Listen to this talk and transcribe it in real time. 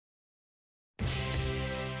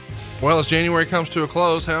Well, as January comes to a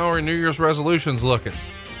close, how are New Year's resolutions looking?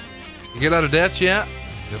 You get out of debt yet?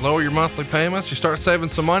 You lower your monthly payments? You start saving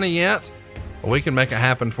some money yet? Well, we can make it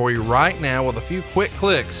happen for you right now with a few quick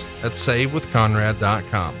clicks at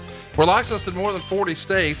savewithconrad.com. We're licensed in more than 40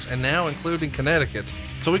 states and now including Connecticut,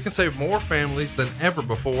 so we can save more families than ever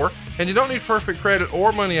before. And you don't need perfect credit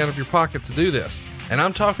or money out of your pocket to do this. And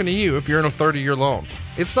I'm talking to you if you're in a 30-year loan.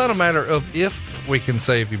 It's not a matter of if we can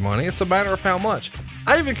save you money. It's a matter of how much.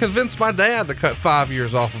 I even convinced my dad to cut 5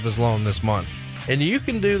 years off of his loan this month. And you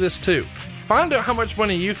can do this too. Find out how much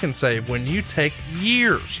money you can save when you take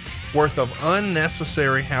years worth of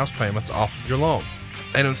unnecessary house payments off of your loan.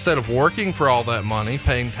 And instead of working for all that money,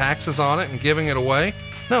 paying taxes on it and giving it away,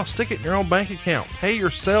 no, stick it in your own bank account. Pay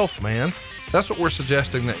yourself, man. That's what we're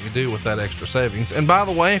suggesting that you do with that extra savings. And by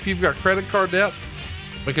the way, if you've got credit card debt,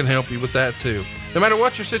 we can help you with that too. No matter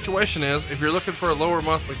what your situation is, if you're looking for a lower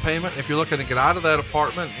monthly payment, if you're looking to get out of that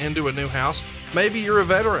apartment into a new house, maybe you're a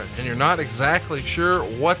veteran and you're not exactly sure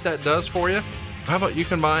what that does for you. How about you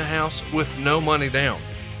can buy a house with no money down?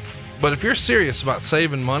 But if you're serious about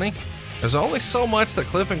saving money, there's only so much that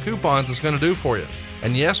clipping coupons is going to do for you.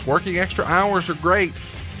 And yes, working extra hours are great,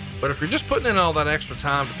 but if you're just putting in all that extra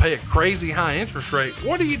time to pay a crazy high interest rate,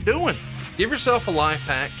 what are you doing? Give yourself a life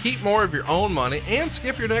hack, keep more of your own money, and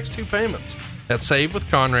skip your next 2 payments at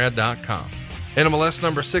savewithconrad.com. NMLS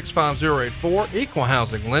number 65084, equal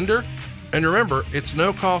housing lender. And remember, it's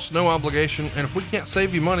no cost, no obligation. And if we can't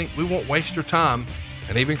save you money, we won't waste your time.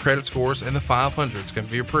 And even credit scores in the 500s can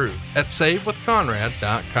be approved at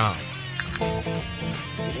savewithconrad.com.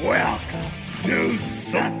 Welcome to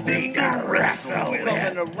Something to Wrestle With.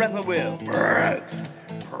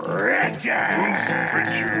 Bruce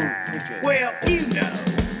Pritchard. Well, you know.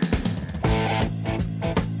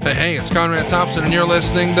 Hey, it's Conrad Thompson, and you're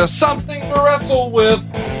listening to Something to Wrestle With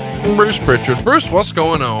Bruce Pritchard. Bruce, what's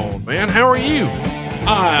going on, man? How are you?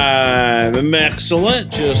 I'm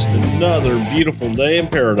excellent. Just another beautiful day in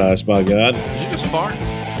paradise, by God. Did you just fart?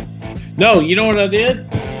 No, you know what I did?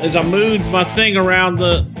 Is I moved my thing around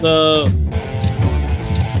the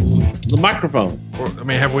microphone. I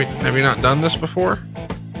mean, have you not done this before?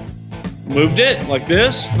 Moved it like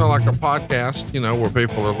this? Like a podcast, where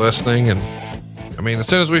people are listening. And I mean, as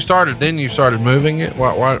soon as we started, then you started moving it.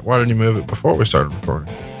 Why didn't you move it before we started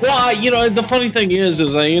recording? Well, the funny thing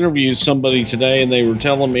is I interviewed somebody today and they were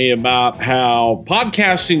telling me about how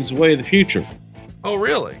podcasting's the way of the future. Oh,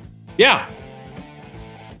 really? Yeah.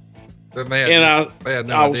 I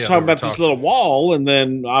was talking about this little wall, and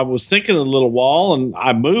then I was thinking of the little wall, and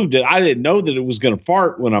I moved it. I didn't know that it was going to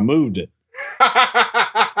fart when I moved it.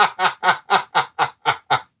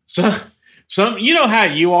 So you know how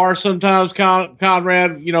you are sometimes,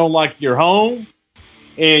 Conrad. Like you're home,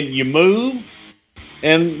 and you move,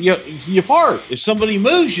 and you fart. If somebody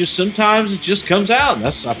moves you, sometimes it just comes out. And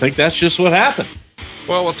I think that's just what happened.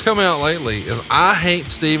 Well, what's come out lately is I hate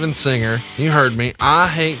Steven Singer. You heard me. I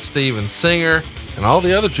hate Steven Singer, and all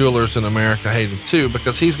the other jewelers in America hate him too,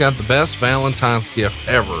 because he's got the best Valentine's gift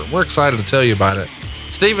ever. We're excited to tell you about it.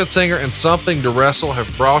 Steven Singer and Something to Wrestle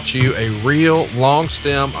have brought you a real long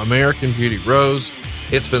stem American Beauty rose.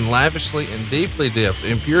 It's been lavishly and deeply dipped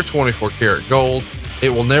in pure 24 karat gold. It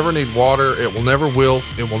will never need water. It will never wilt.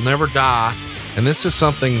 It will never die. And this is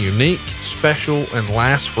something unique, special, and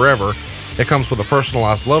lasts forever. It comes with a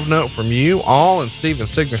personalized love note from you, all in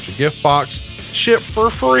Steven's signature gift box, shipped for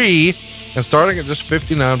free, and starting at just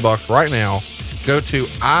 $59 right now. Go to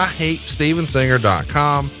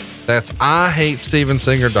IHateStevenSinger.com. That's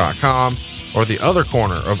IHateStevenSinger.com, or the other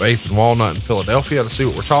corner of 8th and Walnut in Philadelphia to see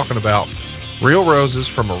what we're talking about. Real roses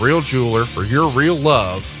from a real jeweler for your real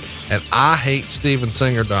love at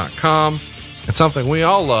IHateStevenSinger.com. And something we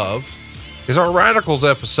all love is our Radicalz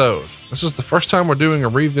episode. This is the first time we're doing a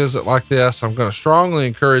revisit like this. I'm going to strongly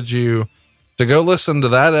encourage you to go listen to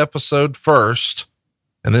that episode first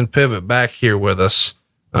and then pivot back here with us,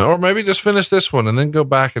 or maybe just finish this one and then go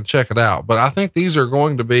back and check it out. But I think these are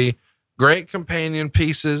going to be great companion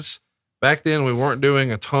pieces. Back then we weren't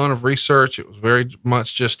doing a ton of research. It was very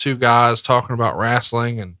much just two guys talking about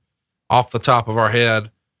wrestling and off the top of our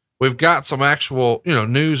head. We've got some actual,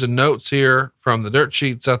 news and notes here from the dirt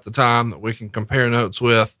sheets at the time that we can compare notes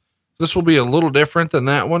with. This will be a little different than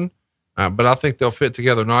that one, but I think they'll fit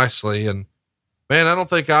together nicely. And man, I don't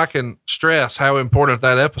think I can stress how important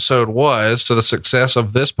that episode was to the success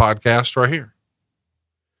of this podcast right here.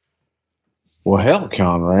 Well, hell,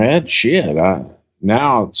 Conrad, shit.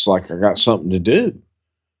 Now it's like I got something to do.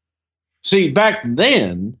 See, back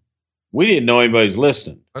then we didn't know anybody's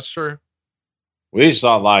listening. That's true. We just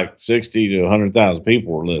thought like 60 to 100,000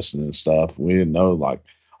 people were listening and stuff. We didn't know like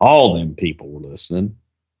all them people were listening.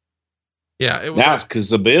 Yeah, it was. Now it's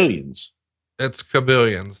Kazabillions. It's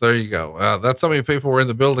Kabillions. There you go. That's how many people were in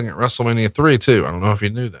the building at WrestleMania 3 too. I don't know if you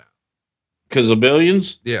knew that.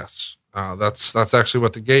 Kazabillions? Yes. That's actually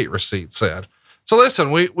what the gate receipt said. So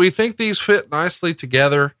listen, we think these fit nicely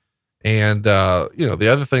together. And, the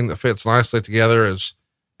other thing that fits nicely together is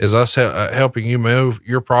us helping you move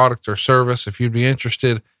your product or service. If you'd be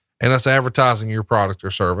interested in us advertising your product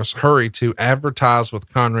or service, hurry to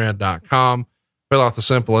advertisewithconrad.com, fill out the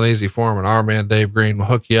simple and easy form, and our man, Dave Green, will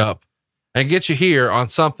hook you up and get you here on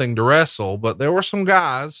something to wrestle. But there were some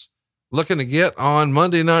guys looking to get on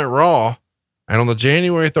Monday Night Raw, and on the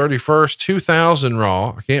January 31st, 2000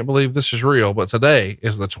 Raw, I can't believe this is real, but today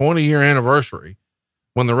is the 20-year anniversary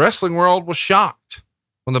when the wrestling world was shocked,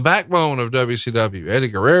 when the backbone of WCW, Eddie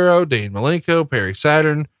Guerrero, Dean Malenko, Perry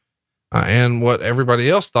Saturn, and what everybody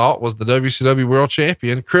else thought was the WCW world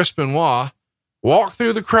champion, Chris Benoit, walked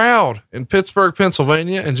through the crowd in Pittsburgh,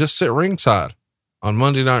 Pennsylvania, and just sit ringside on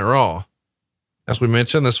Monday Night Raw. As we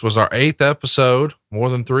mentioned, this was our 8th episode more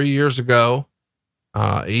than 3 years ago.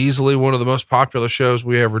 Easily one of the most popular shows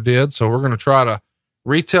we ever did. So we're going to try to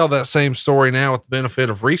retell that same story now with the benefit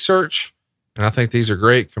of research. And I think these are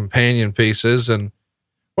great companion pieces. And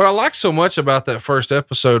what I like so much about that first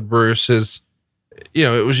episode, Bruce, is,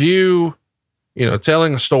 it was you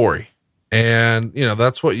telling a story, and,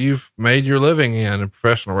 that's what you've made your living in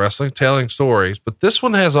professional wrestling, telling stories. But this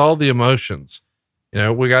one has all the emotions.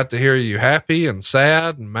 We got to hear you happy and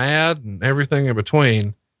sad and mad and everything in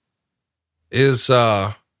between.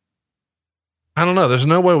 I don't know. There's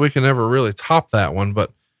no way we can ever really top that one,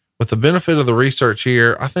 but with the benefit of the research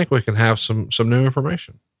here, I think we can have some new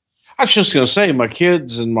information. I was just going to say, my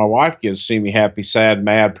kids and my wife get to see me happy, sad,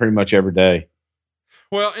 mad pretty much every day.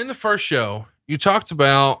 Well, in the first show, you talked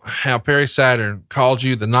about how Perry Saturn called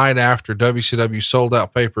you the night after WCW sold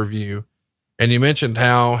out pay-per-view. And you mentioned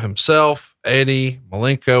how himself, Eddie,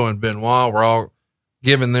 Malenko, and Benoit were all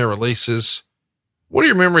given their releases. What are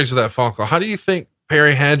your memories of that phone call? How do you think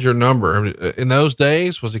Perry had your number in those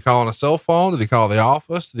days? Was he calling a cell phone? Did he call the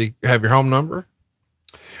office? Did he have your home number?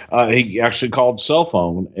 He actually called cell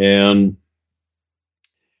phone, and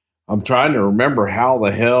I'm trying to remember how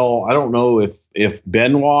the hell, I don't know if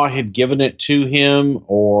Benoit had given it to him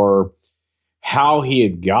or how he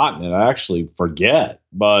had gotten it. I actually forget,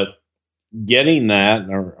 but getting that,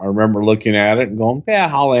 I remember looking at it and going, yeah,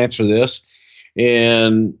 I'll answer this.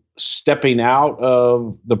 And stepping out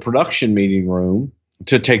of the production meeting room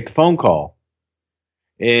to take the phone call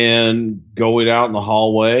and going out in the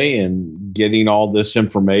hallway and getting all this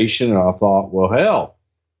information. And I thought, well, hell,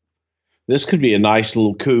 this could be a nice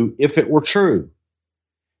little coup if it were true.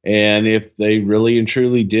 And if they really and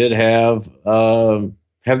truly did have the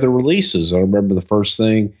releases. I remember the first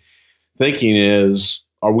thing thinking is,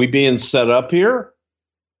 are we being set up here?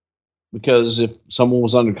 Because if someone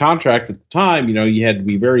was under contract at the time, you had to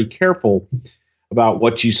be very careful about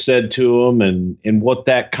what you said to them and what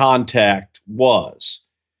that contact was.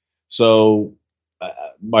 So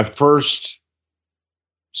my first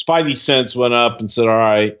spidey sense went up and said, all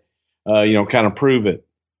right, kind of prove it.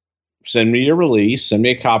 Send me your release, send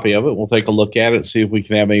me a copy of it. We'll take a look at it and see if we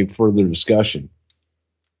can have any further discussion.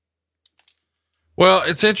 Well,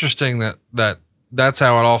 it's interesting that's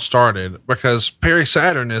how it all started, because Perry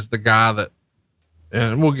Saturn is the guy that,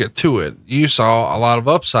 and we'll get to it, you saw a lot of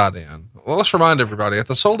upside in. Well, let's remind everybody, at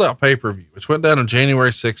the sold out pay-per-view, which went down on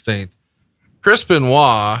January 16th, Chris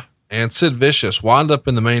Benoit and Sid Vicious wound up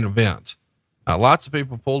in the main event. Lots of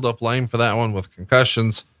people pulled up lame for that one with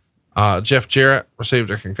concussions. Jeff Jarrett received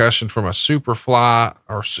a concussion from a Jimmy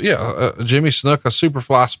Snuka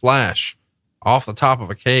Superfly splash off the top of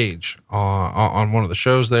a cage on one of the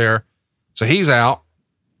shows there. So he's out.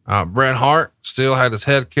 Bret Hart still had his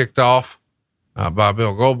head kicked off by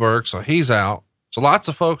Bill Goldberg. So he's out. So lots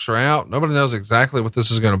of folks are out. Nobody knows exactly what this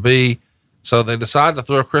is going to be. So they decided to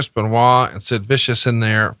throw Chris Benoit and Sid Vicious in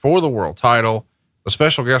there for the world title. The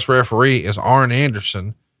special guest referee is Arn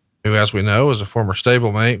Anderson, who, as we know, is a former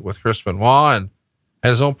stablemate with Chris Benoit and had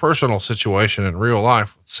his own personal situation in real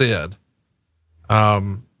life with Sid.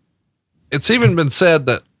 It's even been said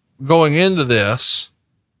that going into this,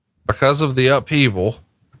 because of the upheaval,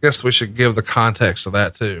 I guess we should give the context of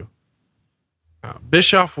that too.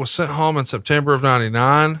 Bischoff was sent home in September of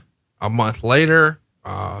 99. A month later,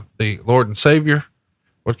 the Lord and Savior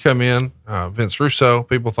would come in, Vince Russo.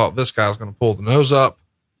 People thought this guy's going to pull the nose up.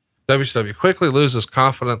 WCW quickly loses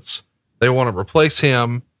confidence. They want to replace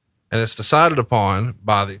him. And it's decided upon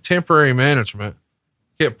by the temporary management,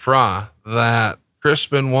 Kip Fry, that Chris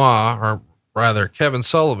Benoit, or rather Kevin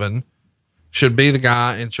Sullivan, should be the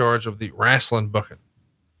guy in charge of the wrestling booking.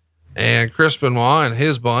 And Chris Benoit and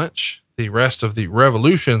his bunch, the rest of the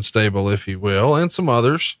Revolution stable, if you will, and some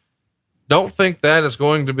others don't think that is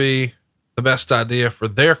going to be the best idea for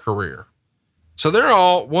their career. So they're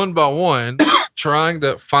all one by one trying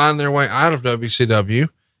to find their way out of WCW.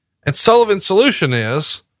 And Sullivan's solution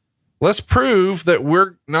is, let's prove that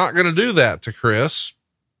we're not going to do that to Chris,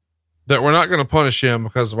 that we're not going to punish him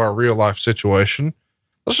because of our real life situation.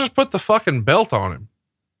 Let's just put the fucking belt on him.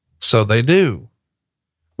 So they do.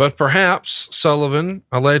 But perhaps Sullivan,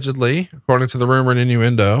 allegedly, according to the rumor and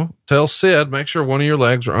innuendo, tells Sid, make sure one of your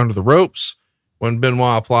legs are under the ropes when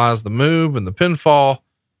Benoit applies the move and the pinfall.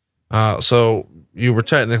 So you were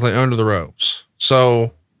technically under the ropes.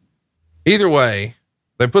 So either way,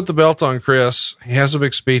 they put the belt on Chris. He has a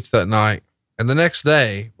big speech that night. And the next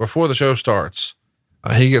day, before the show starts,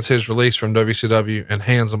 he gets his release from WCW and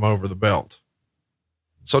hands him over the belt.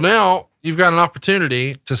 So now you've got an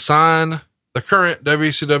opportunity to sign the current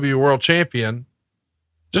WCW world champion,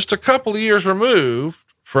 just a couple of years removed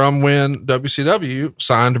from when WCW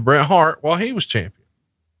signed Bret Hart while he was champion.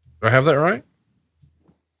 Do I have that right?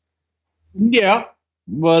 Yeah.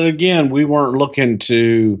 But again, we weren't looking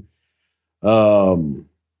to, we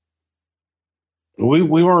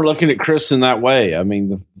weren't looking at Chris in that way. I mean,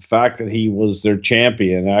 the fact that he was their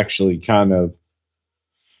champion actually kind of,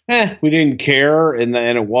 we didn't care. And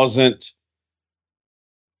it wasn't,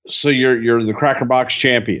 so you're the Cracker Box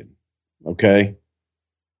champion. Okay.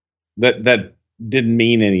 That didn't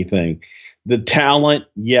mean anything. The talent,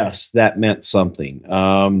 yes, that meant something.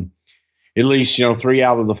 At least, 3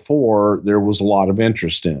 out of the 4, there was a lot of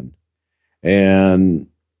interest in, and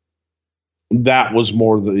that was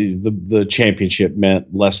more the championship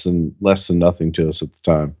meant less than nothing to us at the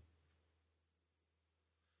time.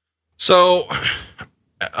 So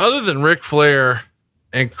other than Ric Flair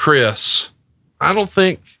and Chris, I don't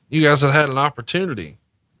think you guys had an opportunity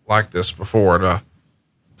like this before to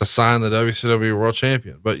sign the WCW world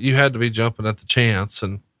champion, but you had to be jumping at the chance.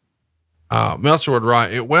 And, Meltzer would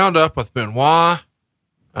write, it wound up with Benoit,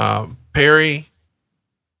 Perry,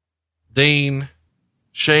 Dean,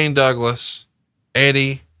 Shane Douglas,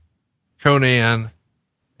 Eddie, Conan,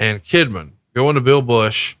 and Kidman going to Bill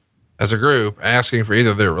Bush as a group, asking for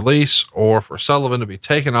either their release or for Sullivan to be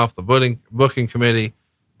taken off the booking committee.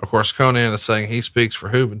 Of course, Conan is saying he speaks for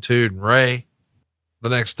Juventud and Ray. The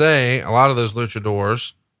next day, a lot of those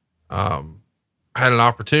luchadors had an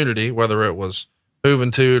opportunity, whether it was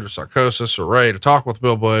Juventud or Psychosis or Ray, to talk with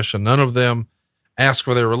Bill Bush, and none of them ask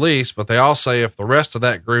for their release, but they all say if the rest of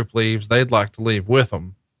that group leaves, they'd like to leave with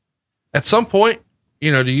them. At some point,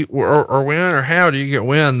 do you, or when, or how do you get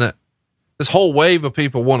wind that this whole wave of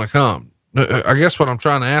people want to come? I guess what I'm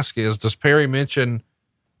trying to ask is, does Perry mention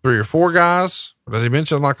 3 or 4 guys, or does he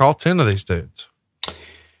mention like all 10 of these dudes?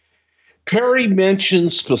 Perry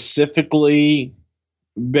mentioned specifically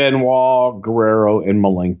Benoit, Guerrero, and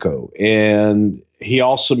Malenko. And he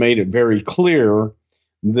also made it very clear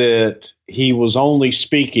that he was only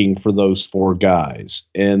speaking for those 4 guys,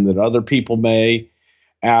 and that other people may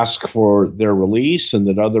ask for their release and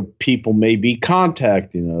that other people may be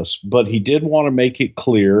contacting us. But he did want to make it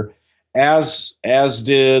clear, as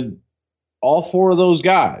did all 4 of those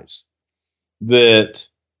guys, that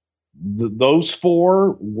those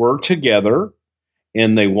 4 were together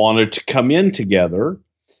and they wanted to come in together,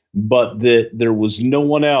 but that there was no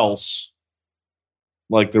one else.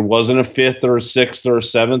 Like there wasn't a 5th or a 6th or a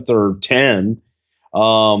 7th or 10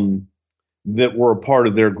 that were a part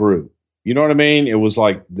of their group. You know what I mean? It was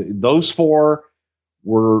like those 4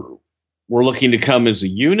 were looking to come as a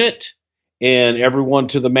unit, and everyone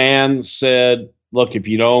to the man said, look, if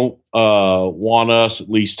you don't want us, at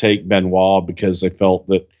least take Benoit, because they felt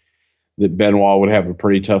that Benoit would have a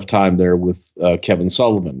pretty tough time there with Kevin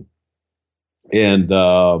Sullivan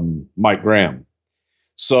and Mike Graham.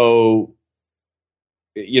 So,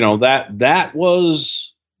 that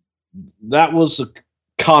was a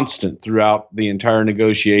constant throughout the entire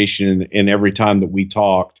negotiation, and every time that we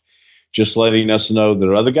talked, just letting us know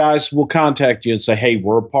that other guys will contact you and say, hey,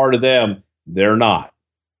 we're a part of them. They're not.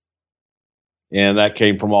 And that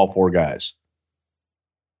came from all 4 guys.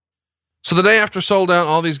 So the day after Sold Out,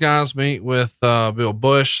 all these guys meet with Bill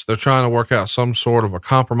Bush. They're trying to work out some sort of a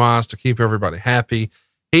compromise to keep everybody happy.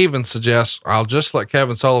 He even suggests, I'll just let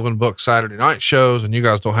Kevin Sullivan book Saturday night shows and you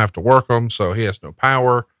guys don't have to work them, so he has no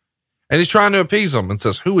power. And he's trying to appease them and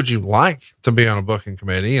says, who would you like to be on a booking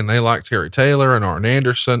committee? And they like Terry Taylor and Arn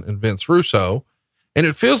Anderson and Vince Russo. And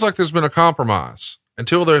it feels like there's been a compromise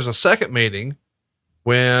until there's a second meeting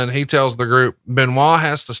when he tells the group, Benoit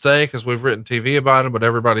has to stay because we've written TV about him, but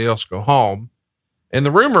everybody else go home. And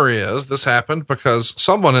the rumor is this happened because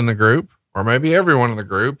someone in the group, or maybe everyone in the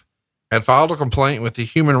group, had filed a complaint with the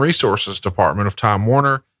Human Resources Department of Time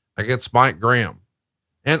Warner against Mike Graham.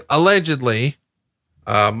 And allegedly,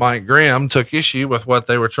 Mike Graham took issue with what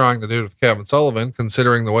they were trying to do with Kevin Sullivan,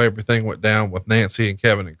 considering the way everything went down with Nancy and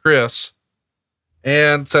Kevin and Chris,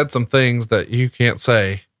 and said some things that you can't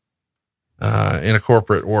say in a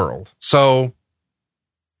corporate world. So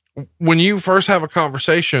when you first have a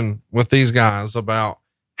conversation with these guys about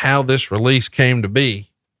how this release came to be,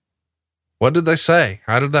 what did they say?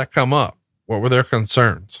 How did that come up? What were their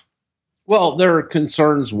concerns? Well, their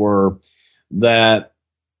concerns were that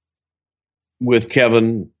with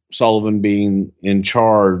Kevin Sullivan being in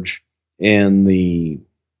charge and the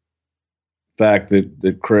fact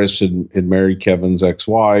that Chris had married Kevin's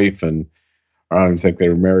ex-wife, and I don't think they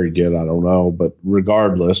were married yet. I don't know, but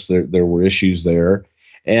regardless, there were issues there,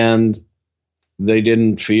 and they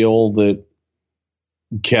didn't feel that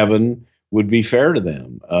Kevin would be fair to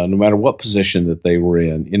them, no matter what position that they were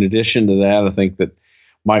in. In addition to that, I think that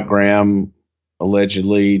Mike Graham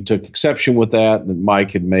allegedly took exception with that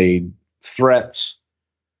Mike had made threats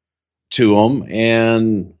to him,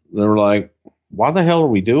 and they were like, why the hell are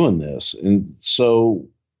we doing this? And so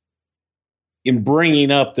in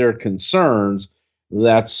bringing up their concerns,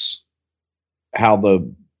 that's how the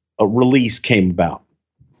release came about.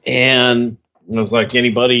 And it was like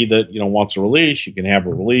anybody that, wants a release, you can have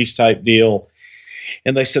a release type deal.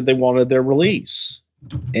 And they said they wanted their release.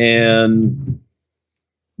 And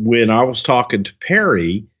when I was talking to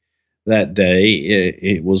Perry that day,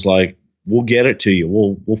 it was like, we'll get it to you.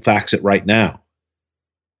 We'll fax it right now.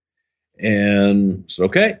 And said,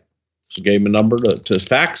 okay. So gave him a number to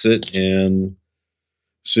fax it. And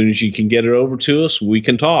as soon as you can get it over to us, we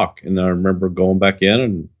can talk. And I remember going back in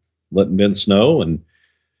and letting Vince know. And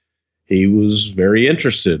he was very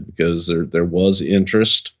interested because there was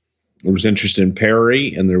interest. There was interest in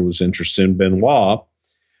Perry and there was interest in Benoit.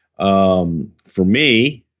 For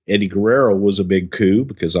me, Eddie Guerrero was a big coup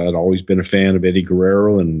because I had always been a fan of Eddie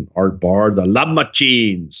Guerrero and Art Barr, the Love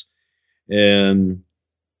Machines. And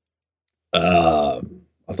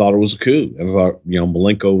I thought it was a coup. I thought,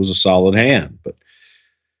 Malenko was a solid hand. But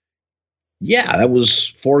yeah, that was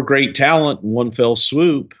 4 great talent in one fell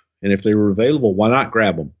swoop. And if they were available, why not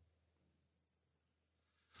grab them?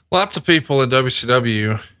 Lots of people in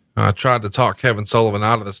WCW tried to talk Kevin Sullivan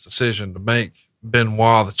out of this decision to make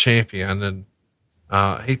Benoit the champion. And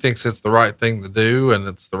he thinks it's the right thing to do, and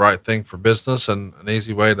it's the right thing for business and an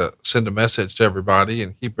easy way to send a message to everybody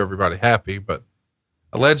and keep everybody happy. But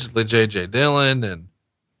allegedly J.J. Dillon and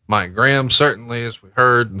Mike Graham, certainly, as we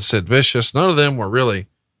heard, and Sid Vicious, none of them were really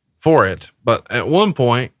for it. But at one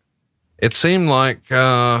point, it seemed like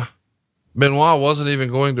Benoit wasn't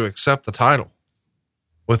even going to accept the title,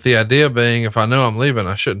 with the idea being, if I know I'm leaving,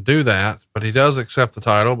 I shouldn't do that. But he does accept the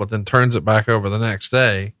title, but then turns it back over the next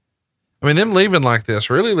day. I mean, them leaving like this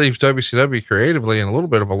really leaves WCW creatively in a little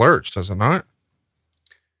bit of a lurch, does it not?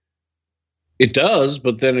 It does,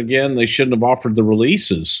 but then again, they shouldn't have offered the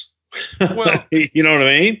releases. Well, you know what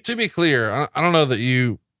I mean? To be clear, I don't know that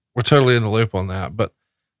you were totally in the loop on that, but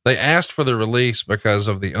they asked for the release because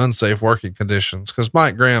of the unsafe working conditions. Because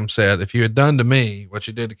Mike Graham said, if you had done to me what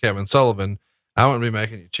you did to Kevin Sullivan, I wouldn't be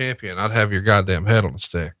making you champion. I'd have your goddamn head on a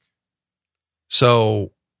stick.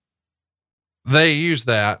 So they use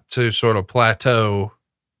that to sort of plateau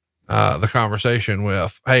the conversation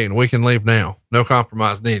with, hey, and we can leave now. No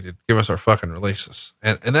compromise needed. Give us our fucking releases.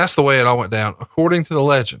 And that's the way it all went down, according to the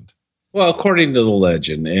legend. Well, according to the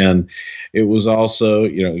legend. And it was also,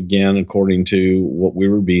 again, according to what we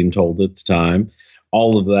were being told at the time,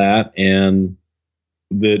 all of that. And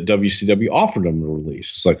the WCW offered them the release.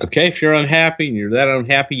 It's like, okay, if you're unhappy and you're that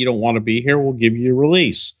unhappy, you don't want to be here, we'll give you a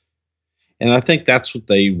release. And I think that's what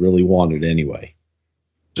they really wanted anyway.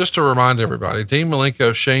 Just to remind everybody, Dean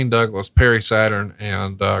Malenko, Shane Douglas, Perry Saturn,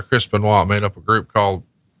 and Chris Benoit made up a group called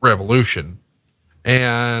Revolution.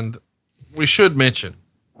 And we should mention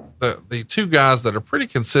the 2 guys that are pretty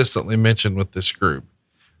consistently mentioned with this group,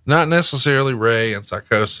 not necessarily Ray and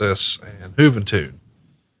Psychosis and Juventud,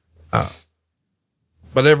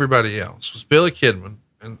 but everybody else was Billy Kidman.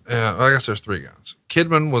 And I guess there's 3 guys.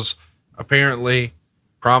 Kidman was apparently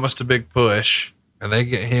promised a big push, and they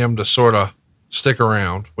get him to sort of stick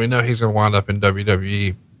around. We know he's going to wind up in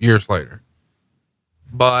WWE years later.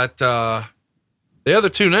 But the other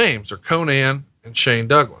 2 names are Conan and Shane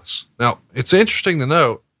Douglas. Now, it's interesting to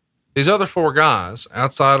note, these other 4 guys,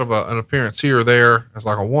 outside of an appearance here or there as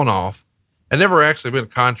like a one-off, had never actually been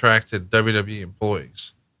contracted WWE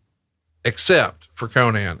employees, except for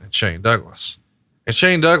Conan and Shane Douglas. And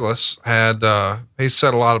Shane Douglas had, he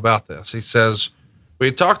said a lot about this. He says, we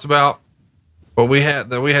had talked about, but we had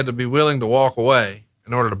to be willing to walk away. And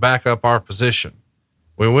in order to back up our position.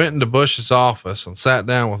 We went into Bush's office and sat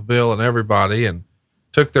down with Bill and everybody and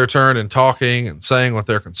took their turn in talking and saying what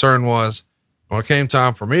their concern was. When it came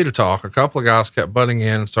time for me to talk, a couple of guys kept butting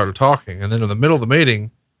in and started talking. And then in the middle of the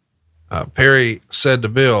meeting, Perry said to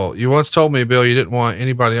Bill, "You once told me, Bill, you didn't want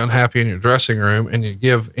anybody unhappy in your dressing room and you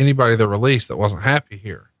give anybody the release that wasn't happy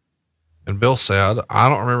here." And Bill said, "I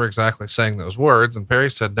don't remember exactly saying those words." And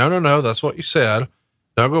Perry said, No, that's what you said.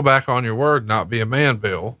 Don't go back on your word, not be a man,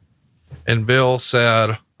 Bill." And Bill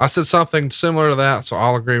said, "I said something similar to that, so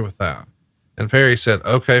I'll agree with that." And Perry said,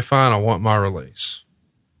 "Okay, fine. I want my release."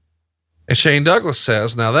 And Shane Douglas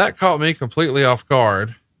says, "Now that caught me completely off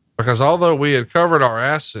guard because although we had covered our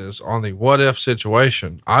asses on the what if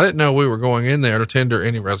situation, I didn't know we were going in there to tender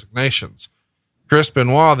any resignations." Chris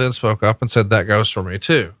Benoit then spoke up and said, "That goes for me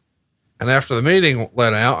too." And after the meeting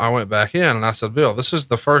let out, I went back in and I said, "Bill, this is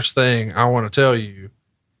the first thing I want to tell you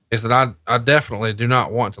is that I definitely do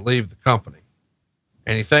not want to leave the company."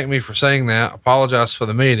 And he thanked me for saying that, apologized for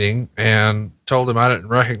the meeting, and told him I didn't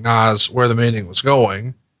recognize where the meeting was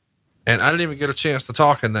going. And I didn't even get a chance to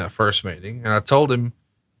talk in that first meeting. And I told him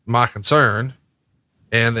my concern,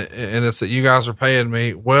 and it's that you guys are paying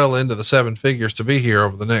me well into the 7 figures to be here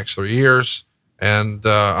over the next 3 years. And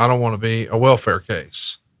I don't want to be a welfare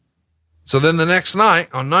case. So then the next night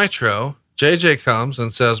on Nitro, JJ comes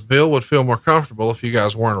and says Bill would feel more comfortable if you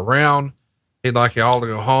guys weren't around. He'd like you all to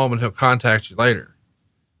go home and he'll contact you later.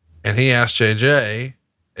 And he asked JJ,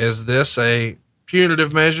 "Is this a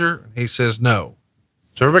punitive measure?" And he says no.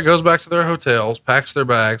 So everybody goes back to their hotels, packs their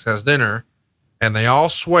bags, has dinner, and they all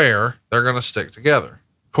swear they're going to stick together.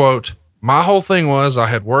 Quote, "My whole thing was I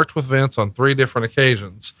had worked with Vince on 3 different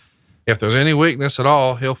occasions. If there's any weakness at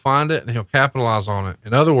all, he'll find it and he'll capitalize on it.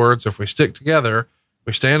 In other words, if we stick together,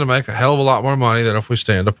 we stand to make a hell of a lot more money than if we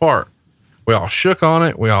stand apart." We all shook on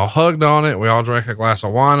it. We all hugged on it. We all drank a glass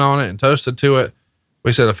of wine on it and toasted to it.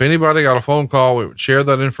 We said, if anybody got a phone call, we would share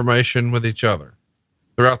that information with each other.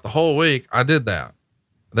 Throughout the whole week, I did that.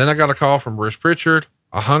 Then I got a call from Bruce Pritchard.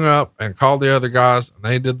 I hung up and called the other guys and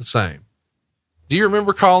they did the same. Do you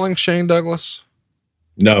remember calling Shane Douglas?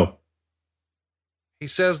 No. He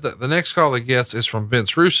says that the next call he gets is from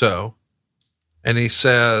Vince Russo. And he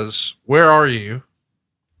says, "Where are you?"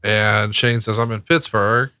 And Shane says, "I'm in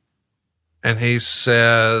Pittsburgh." And he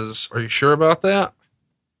says, "Are you sure about that?"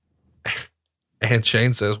 And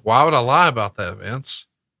Shane says, "Why would I lie about that, Vince?"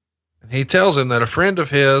 And he tells him that a friend of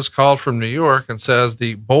his called from New York and says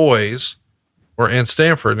the boys were in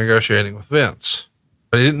Stamford negotiating with Vince,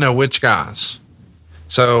 but he didn't know which guys.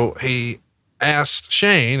 So he asked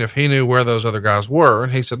Shane if he knew where those other guys were.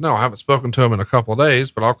 And he said, "No, I haven't spoken to him in a couple of days,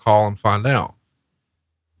 but I'll call and find out."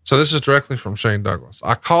 So this is directly from Shane Douglas.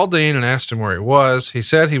 "I called Dean and asked him where he was. He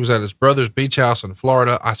said he was at his brother's beach house in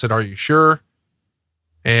Florida. I said, 'Are you sure?'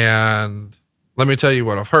 And let me tell you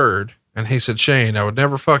what I've heard." And he said, "Shane, I would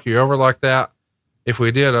never fuck you over like that. If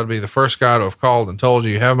we did, I'd be the first guy to have called and told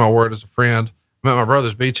you have my word as a friend. I'm at my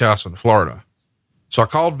brother's beach house in Florida." So I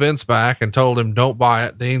called Vince back and told him, "Don't buy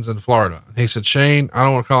it. Dean's in Florida." And he said, "Shane, I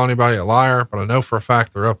don't want to call anybody a liar, but I know for a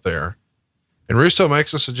fact they're up there." And Russo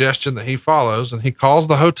makes a suggestion that he follows, and he calls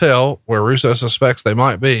the hotel where Russo suspects they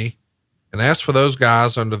might be and asks for those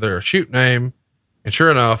guys under their shoot name. And sure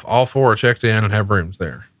enough, all 4 are checked in and have rooms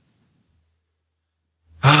there.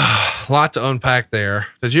 A lot to unpack there.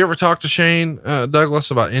 Did you ever talk to Shane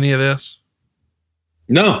Douglas about any of this?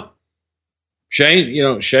 No.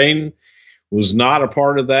 Shane was not a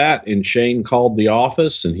part of that. And Shane called the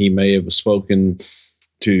office and he may have spoken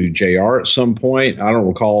to JR at some point. I don't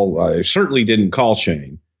recall. I certainly didn't call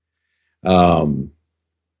Shane. But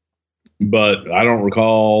I don't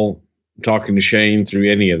recall talking to Shane through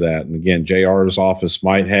any of that. And again, JR's office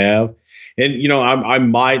might have. And, I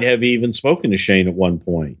might have even spoken to Shane at one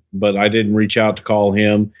point, but I didn't reach out to call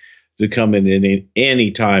him to come in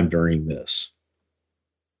any time during this.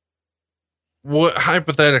 What,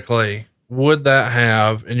 hypothetically, would that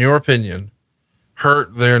have, in your opinion,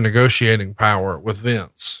 hurt their negotiating power with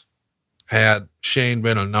Vince had Shane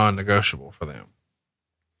been a non-negotiable for them?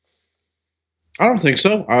 I don't think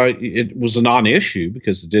so. It was a non-issue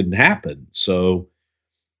because it didn't happen. So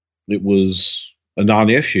it was a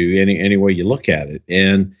non-issue any way you look at it.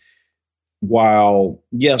 And while,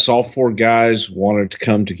 yes, all 4 guys wanted to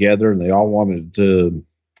come together and they all wanted to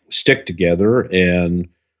stick together and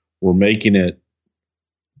were making it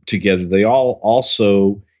together, they all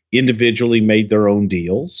also individually made their own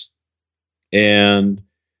deals and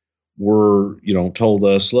were, told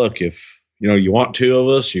us, look, if, you want 2 of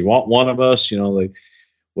us, you want 1 of us,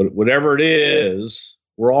 whatever it is,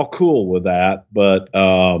 we're all cool with that. But,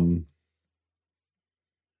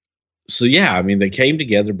 So yeah, I mean, they came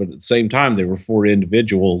together, but at the same time, they were four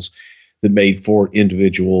individuals that made four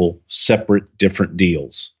individual, separate, different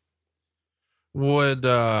deals.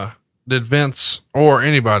 Did Vince or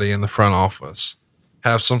anybody in the front office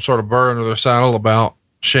have some sort of burr under their saddle about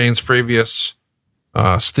Shane's previous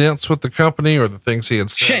stints with the company or the things he had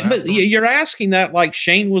said? But you're asking that like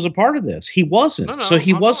Shane was a part of this. He wasn't. No, so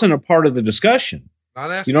he I'm wasn't not. a part of the discussion.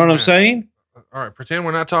 Not asking You know what that. I'm saying? All right. Pretend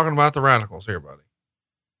we're not talking about the Radicalz here, buddy.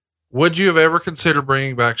 Would you have ever considered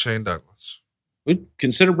bringing back Shane Douglas? We'd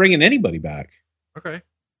consider bringing anybody back. Okay.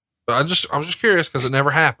 But I was just curious because it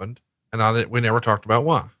never happened and we never talked about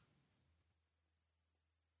why.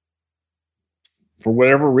 For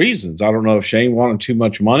whatever reasons. I don't know if Shane wanted too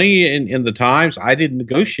much money in the times. I didn't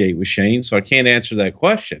negotiate with Shane, so I can't answer that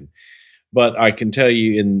question. But I can tell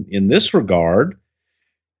you in this regard,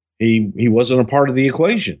 he wasn't a part of the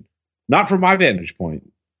equation. Not from my vantage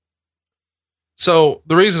point. So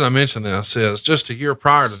the reason I mention this is just a year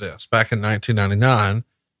prior to this, back in 1999,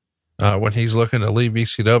 when he's looking to leave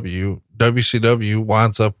ECW, WCW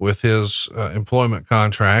winds up with his employment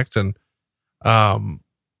contract, and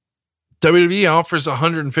WWE offers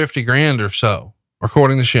 $150,000 or so,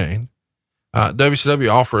 according to Shane.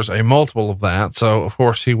 WCW offers a multiple of that. So of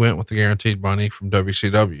course he went with the guaranteed money from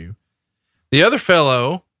WCW. The other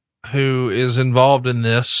fellow who is involved in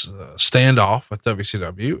this standoff with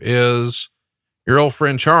WCW is your old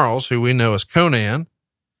friend Charles, who we know as Conan.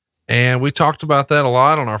 And we talked about that a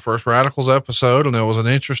lot on our first Radicalz episode. And there was an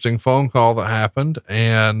interesting phone call that happened.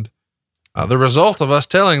 And the result of us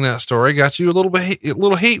telling that story got you a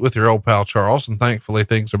little heat with your old pal Charles. And thankfully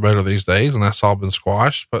things are better these days, and that's all been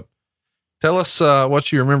squashed. But tell us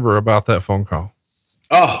what you remember about that phone call.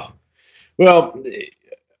 Oh, well,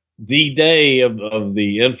 the day of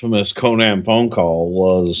the infamous Conan phone call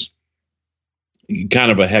was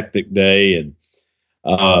kind of a hectic day. And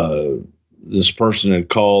this person had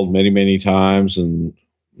called many, many times, and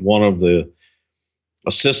one of the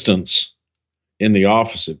assistants in the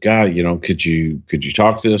office said, "God, could you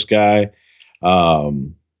talk to this guy?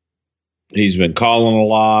 He's been calling a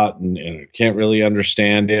lot and I can't really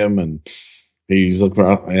understand him." And he's looking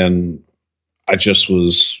around, and I just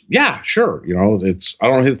was, yeah, sure. I don't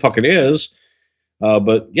know who the fuck it is.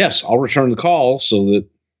 But yes, I'll return the call, so that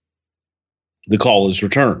the call is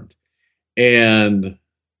returned. And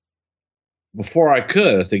before I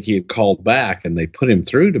could, I think he had called back, and they put him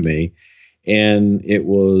through to me, and it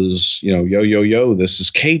was, yo, this is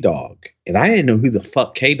K-Dog. And I didn't know who the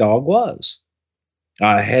fuck K-Dog was.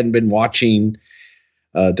 I hadn't been watching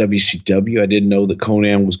WCW. I didn't know that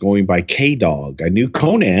Conan was going by K-Dog. I knew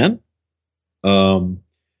Conan,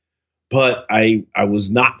 but I was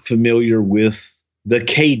not familiar with the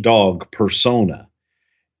K-Dog persona.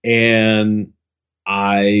 And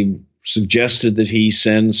I suggested that he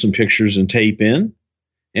send some pictures and tape in,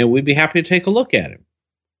 and we'd be happy to take a look at him.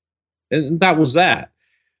 And that was that.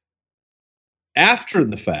 After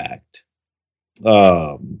the fact,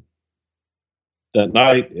 that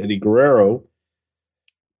night, Eddie Guerrero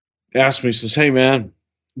asked me, says, "Hey man,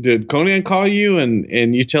 did Conan call you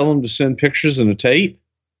and you tell him to send pictures and a tape?"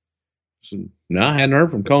 I said, "No, I hadn't heard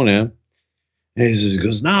from Conan." And he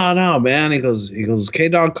goes, no, man. He goes,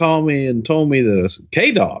 K-Dog called me and told me that. I said,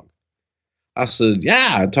 K-Dog? I said,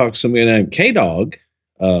 yeah, I talked to somebody named K-Dog,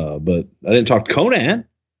 but I didn't talk to Conan.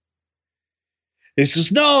 He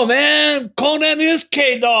says, no, man, Conan is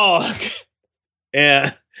K-Dog.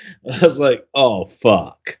 And I was like, oh,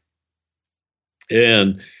 fuck.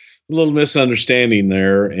 And a little misunderstanding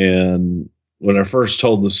there. And when I first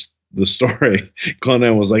told the story,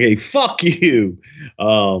 Conan was like, hey, fuck you.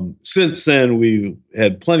 Since then, we've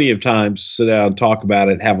had plenty of time to sit down and talk about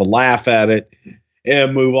it, have a laugh at it,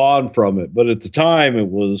 and move on from it. But at the time,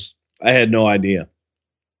 I had no idea.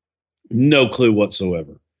 No clue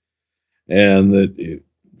whatsoever. And that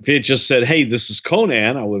if it just said, hey, this is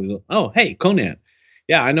Conan, I would have, oh, hey, Conan.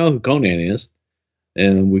 Yeah, I know who Conan is.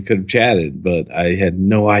 And we could have chatted, but I had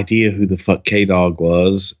no idea who the fuck K-Dog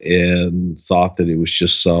was, and thought that it was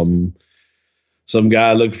just some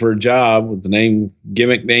guy looking for a job with the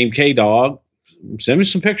gimmick name K-Dog. Send me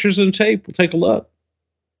some pictures and tape. We'll take a look.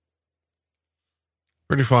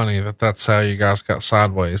 Pretty funny that's how you guys got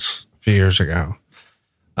sideways a few years ago.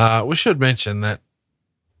 We should mention that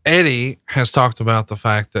Eddie has talked about the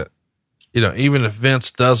fact that, even if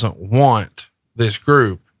Vince doesn't want this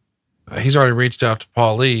group, he's already reached out to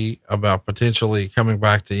Paul Lee about potentially coming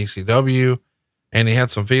back to ECW, and he had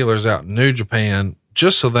some feelers out in New Japan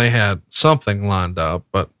just so they had something lined up.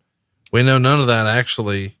 But we know none of that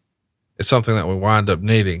actually is something that we wind up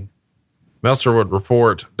needing. Meltzer would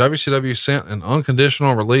report WCW sent an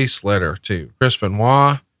unconditional release letter to Chris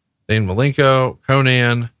Benoit, Dean Malenko,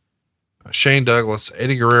 Conan, Shane Douglas,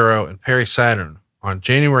 Eddie Guerrero, and Perry Saturn on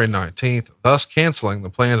January 19th, thus canceling the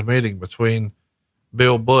planned meeting between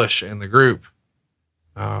Bill Bush and the group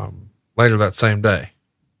later that same day.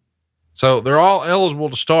 So they're all eligible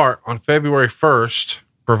to start on February 1st,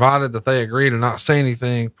 provided that they agree to not say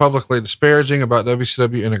anything publicly disparaging about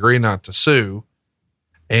WCW and agree not to sue.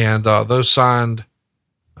 And those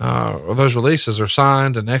releases are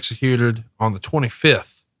signed and executed on the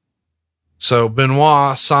 25th. So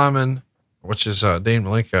Benoit, Simon, which is Dean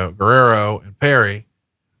Malenko, Guerrero, and Perry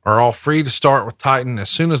are all free to start with Titan as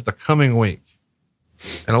soon as the coming week.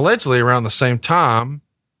 And allegedly around the same time,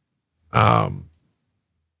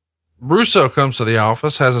 Russo comes to the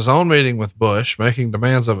office, has his own meeting with Bush, making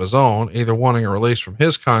demands of his own, either wanting a release from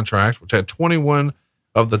his contract, which had 21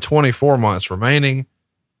 of the 24 months remaining,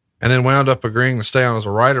 and then wound up agreeing to stay on as a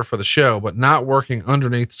writer for the show, but not working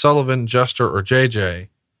underneath Sullivan, Juster, or JJ,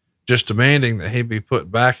 just demanding that he be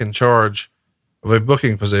put back in charge of a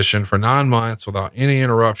booking position for 9 months without any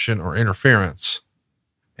interruption or interference.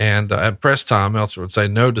 And at press time, Meltzer would say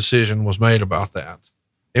no decision was made about that.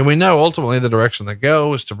 And we know ultimately the direction they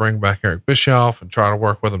go is to bring back Eric Bischoff and try to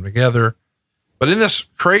work with them together. But in this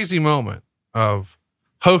crazy moment of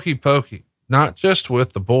hokey pokey, not just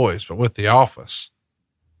with the boys, but with the office,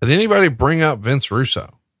 did anybody bring up Vince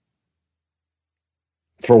Russo?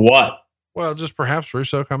 For what? Well, just perhaps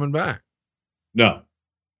Russo coming back. No,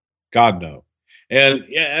 God, no. And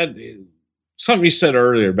yeah, something you said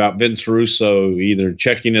earlier about Vince Russo either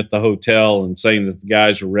checking at the hotel and saying that the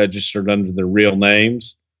guys were registered under their real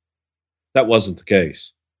names. That wasn't the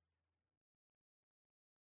case.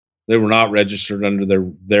 They were not registered under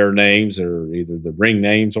their names, or either the ring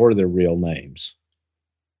names or their real names.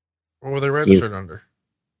 What were they registered under?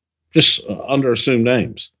 Just under assumed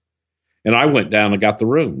names. And I went down and got the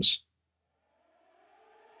rooms.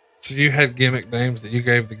 So you had gimmick names that you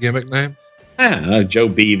gave the gimmick names? Joe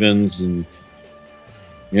Beavens and,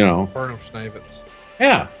 Burnham Snavitz.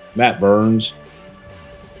 Yeah. Matt Burns.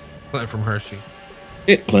 Clint from Hershey.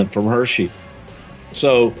 Clint from Hershey.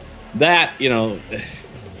 So that,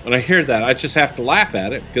 when I hear that, I just have to laugh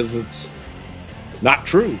at it because it's not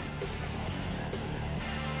true.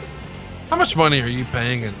 How much money are you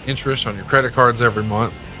paying in interest on your credit cards every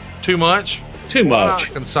month? Too much? Too Why much.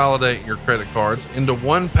 not consolidate your credit cards into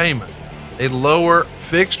one payment, a lower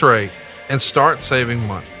fixed rate, and start saving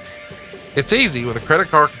money. It's easy with a credit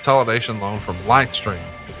card consolidation loan from Lightstream.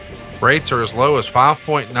 Rates are as low as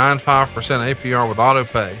 5.95% APR with auto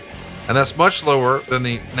pay, and that's much lower than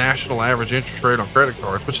the national average interest rate on credit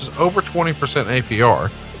cards, which is over 20% APR.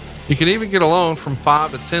 You can even get a loan from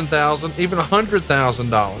 $5,000 to $10,000, even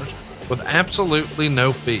 $100,000 with absolutely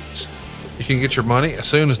no fees. You can get your money as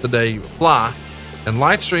soon as the day you apply, and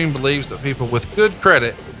Lightstream believes that people with good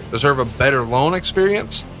credit deserve a better loan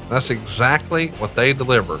experience. That's exactly what they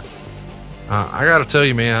deliver. I got to tell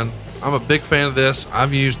you, man, I'm a big fan of this.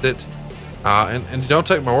 I've used it. And don't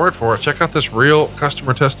take my word for it. Check out this real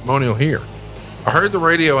customer testimonial here. I heard the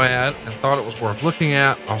radio ad and thought it was worth looking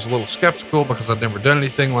at. I was a little skeptical because I'd never done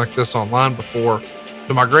anything like this online before.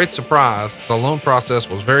 To my great surprise, the loan process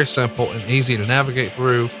was very simple and easy to navigate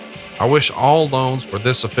through. I wish all loans were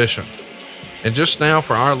this efficient. And just now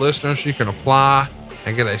for our listeners, you can apply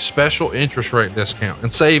and get a special interest rate discount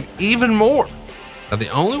and save even more. Now, the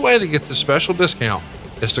only way to get this special discount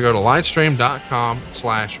is to go to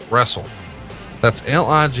lightstream.com/wrestle. That's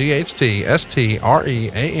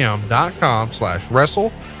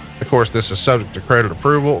lightstream.com/wrestle. Of course, this is subject to credit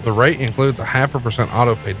approval. The rate includes a 0.5%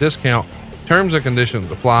 auto pay discount. Terms and conditions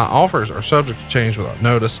apply. Offers are subject to change without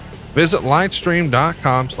notice. Visit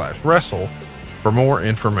lightstream.com/wrestle for more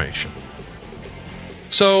information.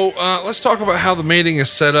 So let's talk about how the meeting is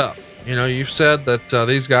set up. You've said that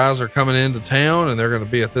these guys are coming into town and they're going to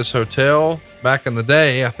be at this hotel. Back in the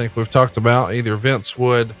day, I think we've talked about either Vince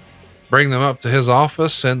would bring them up to his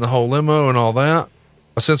office, send the whole limo and all that.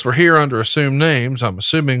 But since we're here under assumed names, I'm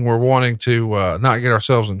assuming we're wanting to not get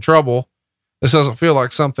ourselves in trouble. This doesn't feel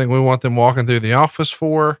like something we want them walking through the office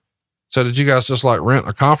for. So did you guys just rent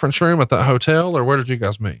a conference room at that hotel, or where did you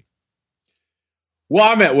guys meet? Well,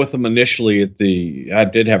 I met with them initially I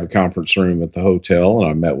did have a conference room at the hotel, and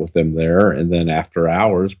I met with them there. And then after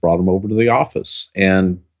hours, brought them over to the office.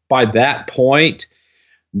 And by that point,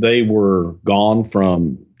 they were gone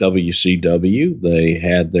from WCW. They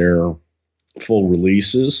had their full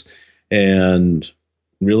releases, and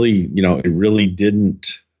really, it really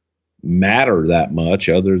didn't matter that much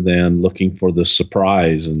other than looking for the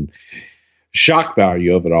surprise and shock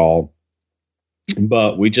value of it all.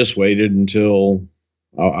 But we just waited until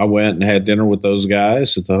I went and had dinner with those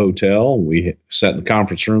guys at the hotel. We sat in the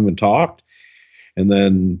conference room and talked, and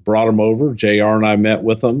then brought them over. JR and I met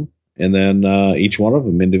with them, and then each one of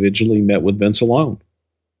them individually met with Vince alone.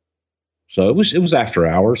 So it was after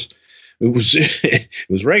hours. It was it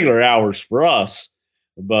was regular hours for us,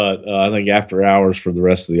 but I think after hours for the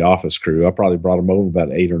rest of the office crew. I probably brought them over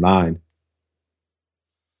about 8 or 9.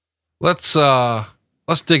 Let's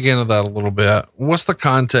dig into that a little bit. What's the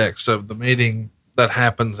context of the meeting that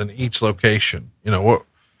happens in each location? You know,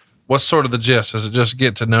 what's sort of the gist? Is it just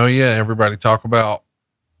get to know you? Everybody talk about,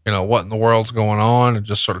 you know, what in the world's going on and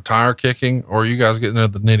just sort of tire kicking, or are you guys getting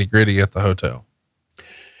into the nitty gritty at the hotel?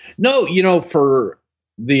 No, you know, for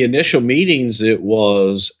the initial meetings, it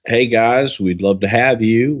was, hey guys, we'd love to have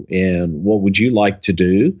you. And what would you like to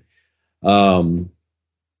do?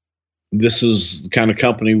 This is the kind of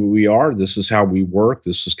company we are. This is how we work.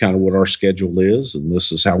 This is kind of what our schedule is. And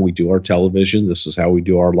this is how we do our television. This is how we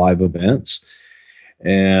do our live events.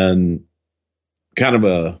 And kind of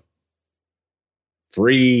a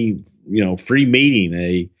free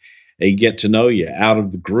meeting, a get to know you. Out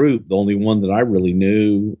of the group, the only one that I really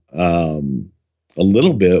knew a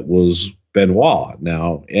little bit was Benoit.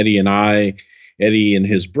 Now, Eddie and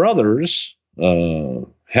his brothers,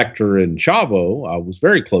 Hector and Chavo, I was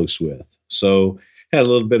very close with. So had a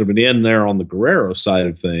little bit of an in there on the Guerrero side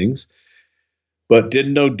of things, but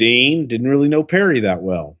didn't know Dean, didn't really know Perry that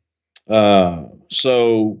well.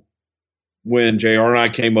 So when JR and I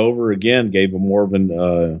came over again, gave him more of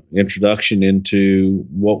an introduction into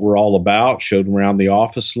what we're all about, showed him around the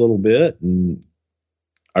office a little bit. And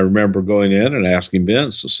I remember going in and asking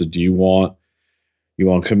Vince, I said, do you want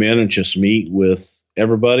to come in and just meet with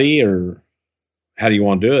everybody, or how do you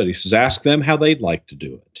want to do it? He says, ask them how they'd like to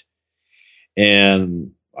do it.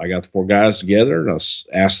 And I got the 4 guys together and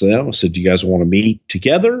I asked them, I said, do you guys want to meet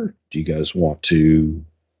together? Do you guys want to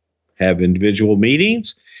have individual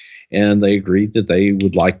meetings? And they agreed that they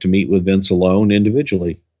would like to meet with Vince alone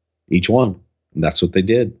individually, each one. And that's what they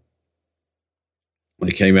did.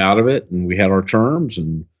 They came out of it and we had our terms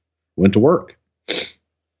and went to work.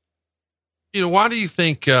 You know, why do you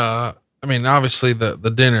think, I mean, obviously the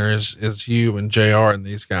dinner is you and JR and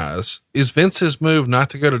these guys. Is Vince's move not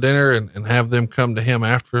to go to dinner and have them come to him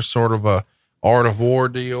after sort of a art of war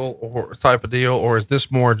deal or type of deal? Or is this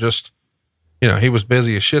more just, you know, he was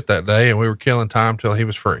busy as shit that day and we were killing time till he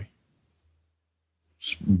was free?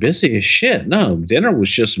 Busy as shit. No, dinner was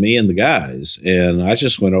just me and the guys. And I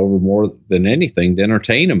just went over more than anything to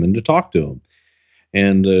entertain them and to talk to them.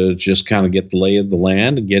 And just kind of get the lay of the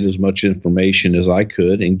land and get as much information as I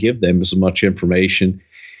could and give them as much information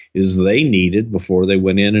as they needed before they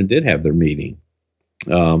went in and did have their meeting.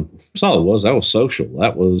 That's all it was. That was social.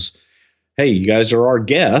 That was, hey, you guys are our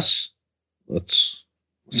guests. Let's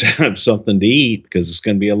have something to eat because it's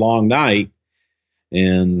going to be a long night,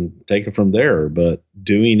 and take it from there. But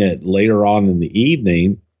doing it later on in the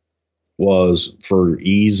evening was for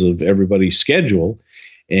ease of everybody's schedule.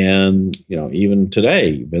 And, you know, even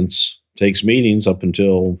today, Vince takes meetings up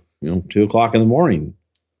until, 2:00 in the morning.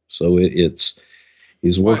 So he's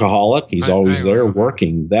a workaholic. He's always there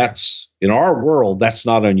working. That's, in our world, that's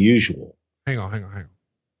not unusual. Hang on.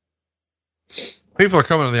 People are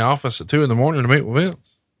coming to the office at 2 a.m. to meet with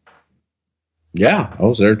Vince. Yeah. I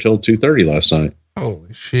was there till 2:30 last night.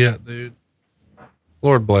 Holy shit, dude.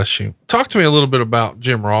 Lord bless you. Talk to me a little bit about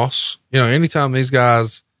Jim Ross. You know, anytime these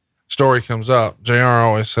guys story comes up, JR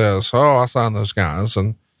always says, oh, I signed those guys.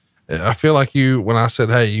 And I feel like when I said,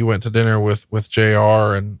 hey, you went to dinner with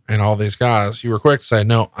JR and all these guys, you were quick to say,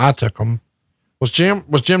 no, I took them. Was Jim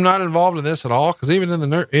not involved in this at all? Cause even in the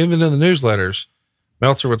newsletters,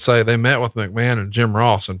 Meltzer would say they met with McMahon and Jim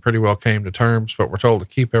Ross and pretty well came to terms, but were told to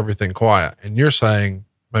keep everything quiet. And you're saying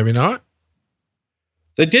maybe not.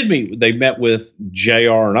 They did meet. They met with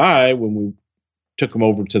JR and I when we took them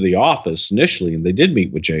over to the office initially, and they did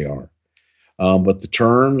meet with JR. But the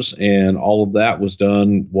terms and all of that was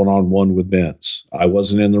done one-on-one with Vince. I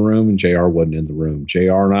wasn't in the room and JR wasn't in the room.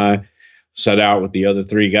 JR and I sat out with the other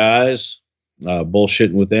 3 guys,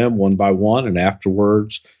 bullshitting with them one by one. And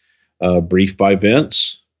afterwards, briefed by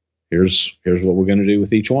Vince, here's what we're going to do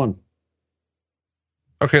with each one.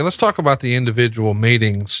 Okay. Let's talk about the individual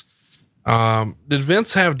meetings. Did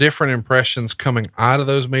Vince have different impressions coming out of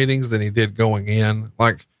those meetings than he did going in?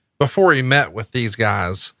 Like before he met with these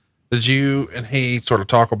guys, did you and he sort of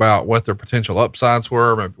talk about what their potential upsides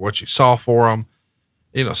were, maybe what you saw for them?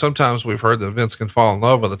 You know, sometimes we've heard that Vince can fall in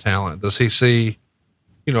love with a talent. Does he see,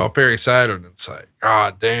 a Perry Saturn and say,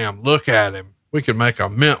 God damn, look at him. We could make a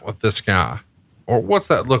mint with this guy. Or what's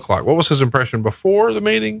that look like? What was his impression before the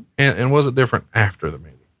meeting? And was it different after the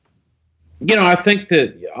meeting? I think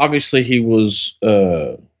that obviously he was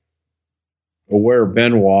aware of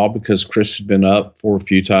Benoit because Chris had been up for a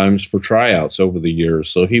few times for tryouts over the years.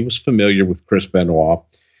 So he was familiar with Chris Benoit.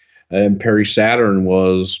 And Perry Saturn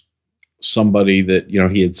was somebody that,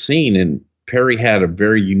 he had seen. And Perry had a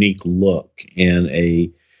very unique look and a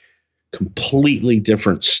completely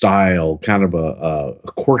different style, kind of a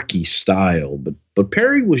quirky style. But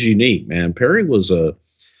Perry was unique, man. Perry was a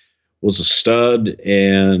stud,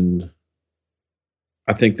 and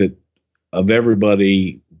I think that of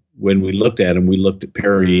everybody, when we looked at him, we looked at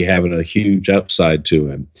Perry having a huge upside to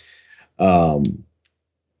him.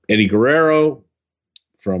 Eddie Guerrero,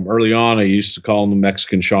 from early on, I used to call him the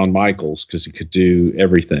Mexican Shawn Michaels because he could do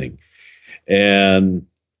everything. And,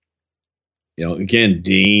 again,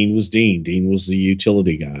 Dean was Dean. Dean was the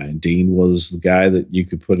utility guy, and Dean was the guy that you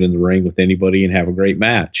could put in the ring with anybody and have a great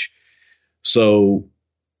match. So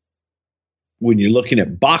when you're looking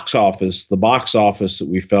at box office, the box office that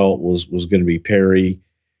we felt was going to be Perry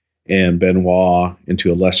and Benoit, and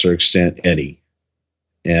to a lesser extent, Eddie,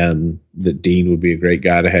 and that Dean would be a great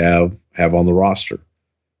guy to have on the roster.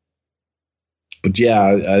 But yeah,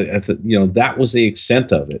 I that was the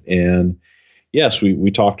extent of it. And yes,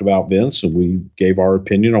 we talked about Vince, and we gave our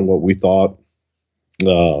opinion on what we thought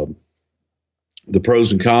the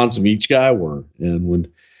pros and cons of each guy were. And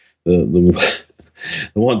when the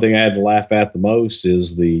one thing I had to laugh at the most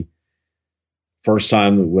is the first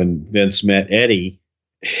time when Vince met Eddie,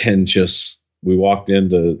 and we walked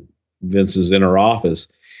into Vince's inner office,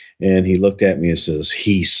 and he looked at me and says,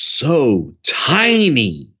 "He's so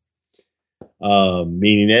tiny,"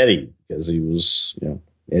 meaning Eddie, because he was,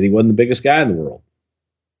 Eddie wasn't the biggest guy in the world,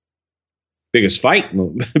 biggest fight in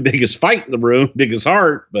the room, biggest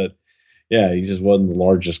heart, but yeah, he just wasn't the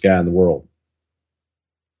largest guy in the world.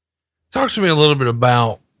 Talk to me a little bit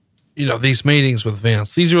about, these meetings with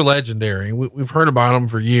Vince. These are legendary. We've heard about them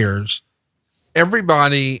for years.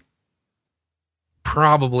 Everybody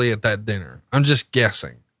probably at that dinner, I'm just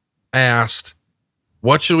guessing, asked,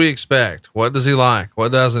 what should we expect? What does he like?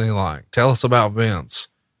 What doesn't he like? Tell us about Vince.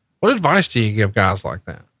 What advice do you give guys like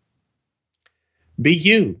that? Be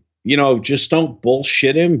you. Just don't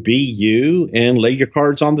bullshit him. Be you and lay your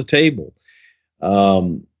cards on the table.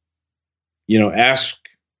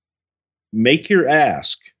 Make your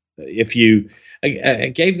ask.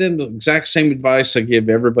 I gave them the exact same advice I give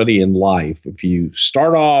everybody in life. If you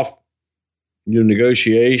start off your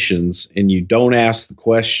negotiations and you don't ask the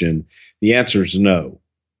question, the answer is no.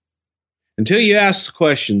 Until you ask the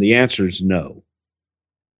question, the answer is no.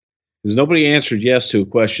 Because nobody answered yes to a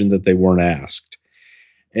question that they weren't asked.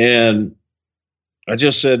 And I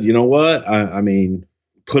just said, you know what? I mean,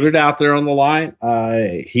 put it out there on the line.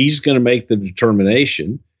 He's going to make the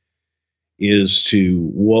determination as to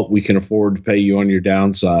what we can afford to pay you on your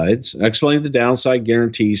downsides. I explained the downside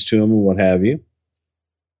guarantees to him and what have you.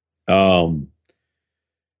 But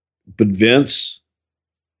Vince,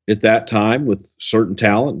 at that time, with certain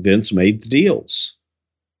talent, Vince made the deals.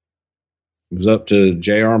 It was up to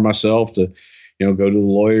JR and myself to, go to the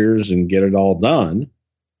lawyers and get it all done.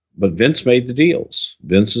 But Vince made the deals.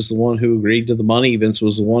 Vince is the one who agreed to the money. Vince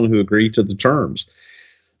was the one who agreed to the terms.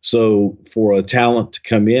 So for a talent to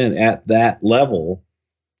come in at that level,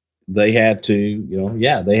 they had to,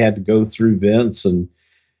 they had to go through Vince and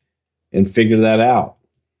figure that out.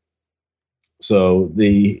 So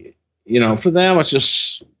for them, I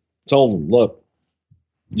just told them, look,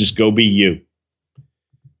 just go be you.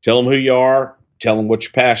 Tell them who you are. Tell them what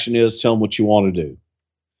your passion is. Tell them what you want to do.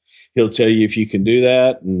 He'll tell you if you can do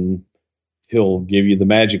that, and he'll give you the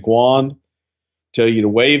magic wand, tell you to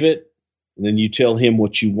wave it, and then you tell him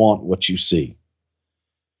what you want, what you see.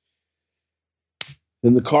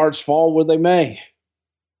 Then the cards fall where they may.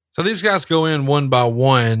 So these guys go in one by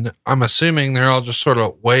one. I'm assuming they're all just sort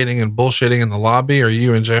of waiting and bullshitting in the lobby. Are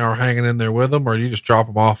you and JR hanging in there with them, or do you just drop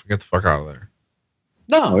them off and get the fuck out of there?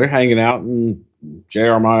 No, they're hanging out in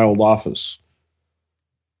JR, my old office.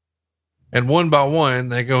 And one by one,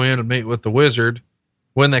 they go in and meet with the wizard.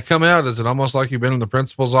 When they come out, is it almost like you've been in the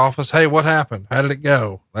principal's office? Hey, what happened? How did it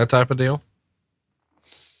go? That type of deal?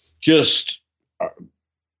 Just,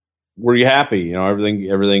 were you happy?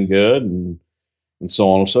 Everything good, and so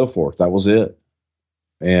on and so forth. That was it.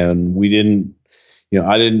 And we didn't,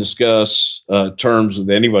 I didn't discuss terms with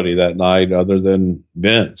anybody that night other than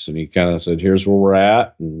Vince. And he kind of said, here's where we're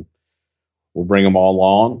at, and we'll bring them all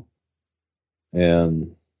on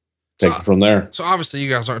and take it from there. So obviously you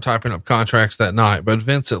guys aren't typing up contracts that night, but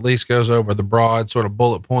Vince at least goes over the broad sort of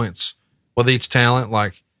bullet points with each talent.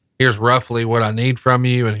 Like, here's roughly what I need from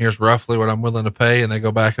you, and here's roughly what I'm willing to pay. And they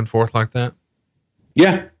go back and forth like that.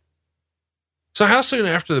 Yeah. So how soon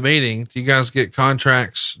after the meeting do you guys get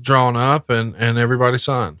contracts drawn up and everybody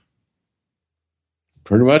signed?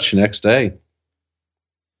 Pretty much the next day.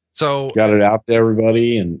 So got it out to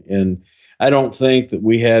everybody. And I don't think that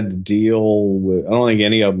we had to deal with, I don't think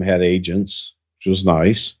any of them had agents, which was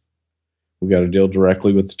nice. We got to deal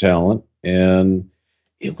directly with the talent, and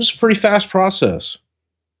it was a pretty fast process.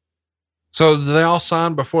 So do they all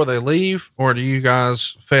sign before they leave, or do you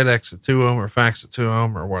guys FedEx it to them or fax it to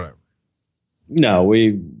them or whatever? No,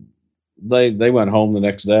 they went home the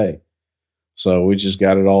next day. So we just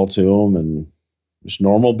got it all to them, and it's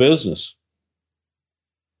normal business.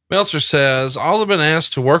 Meltzer says all have been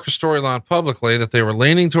asked to work a storyline publicly that they were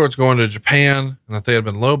leaning towards going to Japan and that they had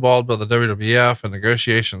been lowballed by the WWF and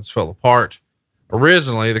negotiations fell apart.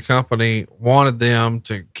 Originally, the company wanted them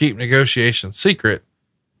to keep negotiations secret,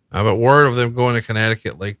 but word of them going to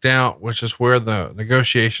Connecticut leaked out, which is where the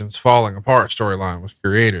negotiations falling apart storyline was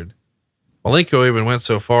created. Malenko even went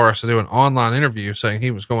so far as to do an online interview saying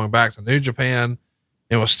he was going back to New Japan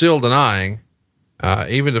and was still denying,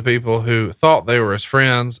 even to people who thought they were his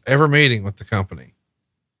friends, ever meeting with the company.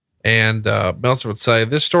 And Meltzer would say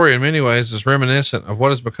this story in many ways is reminiscent of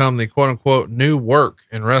what has become the quote unquote new work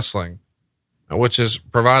in wrestling, which is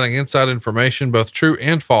providing inside information, both true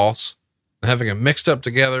and false, and having it mixed up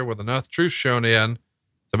together with enough truth shown in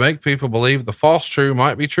to make people believe the false true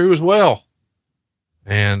might be true as well.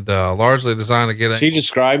 And largely designed to get. Is he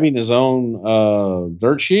describing his own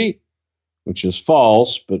dirt sheet, which is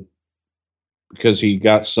false, but because he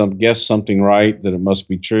guessed something right, that it must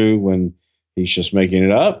be true when he's just making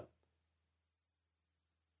it up?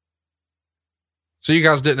 So you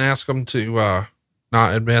guys didn't ask them to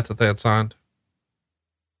not admit that they had signed?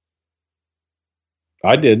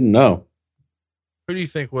 I didn't know. Who do you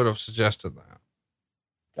think would have suggested that?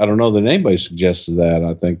 I don't know that anybody suggested that.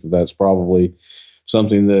 I think that that's probably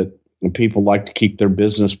something that people like to keep their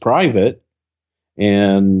business private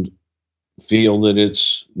and feel that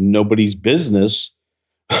it's nobody's business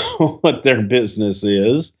what their business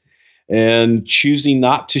is, and choosing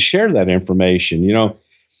not to share that information. You know,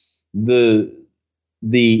 the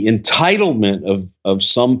entitlement of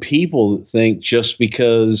some people that think just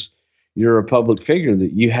because you're a public figure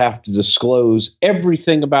that you have to disclose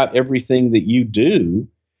everything about everything that you do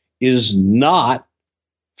is not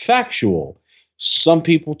factual. Some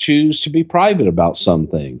people choose to be private about some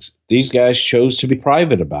things. These guys chose to be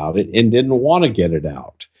private about it and didn't want to get it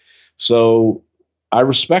out. So I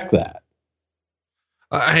respect that.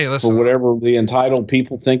 Hey, listen, for whatever the entitled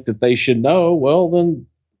people think that they should know, well, then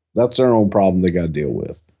that's their own problem they got to deal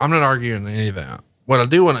with. I'm not arguing any of that. What I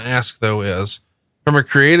do want to ask though is, from a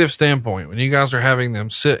creative standpoint, when you guys are having them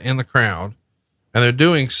sit in the crowd and they're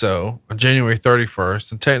doing so on January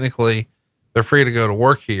 31st, and technically they're free to go to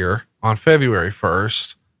work here on February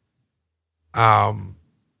 1st,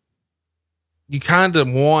 you kind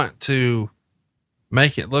of want to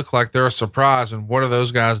make it look like they're a surprise and what are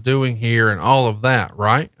those guys doing here and all of that,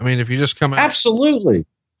 right? I mean, if you just come out. Absolutely.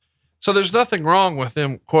 So there's nothing wrong with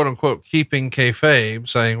them, quote unquote, keeping kayfabe,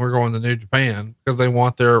 saying we're going to New Japan, because they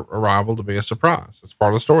want their arrival to be a surprise. It's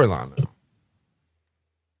part of the storyline now.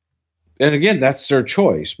 And again, that's their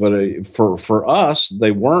choice. But for us, they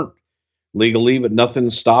weren't legally, but nothing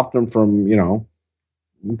stopped them from,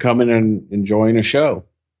 coming and enjoying a show.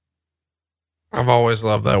 I've always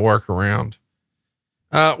loved that workaround.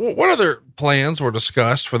 What other plans were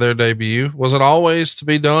discussed for their debut? Was it always to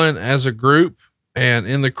be done as a group and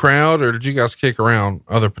in the crowd, or did you guys kick around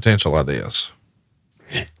other potential ideas?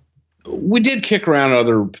 We did kick around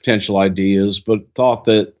other potential ideas, but thought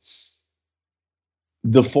that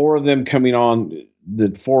the four of them coming on,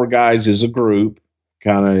 the four guys as a group,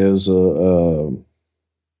 kind of is the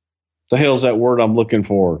hell's that word I'm looking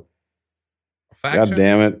for? Faction? God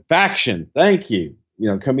damn it. Faction. Thank you.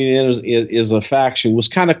 Coming in as a faction was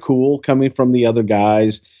kind of cool, coming from the other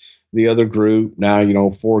guys, the other group. Now,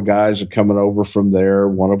 four guys are coming over from there.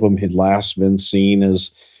 One of them had last been seen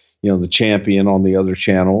as, the champion on the other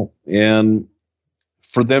channel. And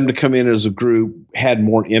for them to come in as a group had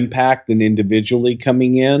more impact than individually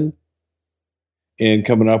coming in and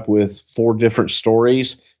coming up with four different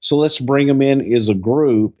stories. So let's bring them in as a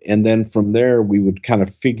group. And then from there, we would kind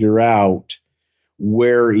of figure out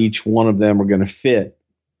where each one of them are going to fit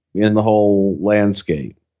in the whole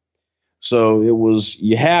landscape. So it was,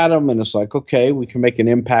 you had them and it's like, okay, we can make an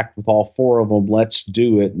impact with all four of them. Let's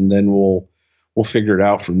do it. And then we'll figure it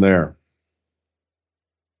out from there.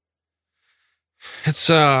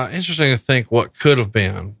 It's interesting to think what could have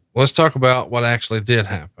been. Let's talk about what actually did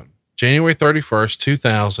happen. January 31st,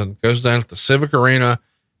 2000 goes down at the Civic Arena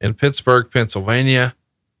in Pittsburgh, Pennsylvania.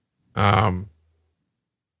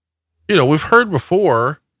 we've heard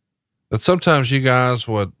before that sometimes you guys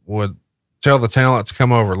would tell the talent to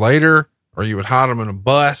come over later, or you would hide them in a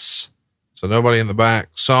bus so nobody in the back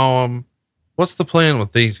saw them. What's the plan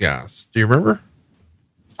with these guys? Do you remember?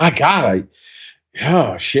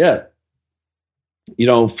 Oh shit.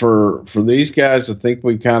 For these guys, I think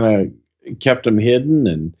we kind of kept them hidden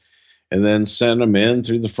and then sent them in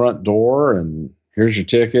through the front door and here's your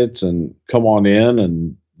tickets and come on in.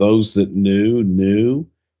 And those that knew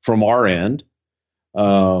from our end.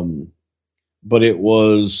 But it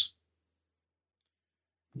was,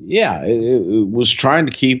 it was trying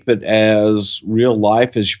to keep it as real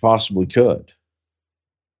life as you possibly could.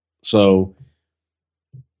 So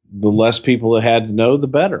the less people that had to know, the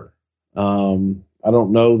better. I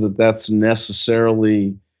don't know that that's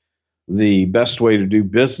necessarily the best way to do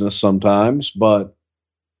business sometimes, but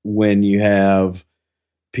when you have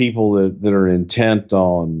people that are intent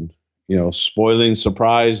on, spoiling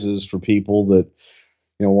surprises for people that,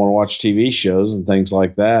 want to watch TV shows and things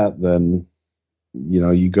like that, then,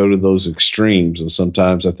 you go to those extremes. And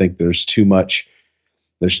sometimes I think there's too much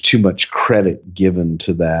credit given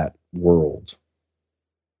to that world.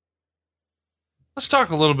 Let's talk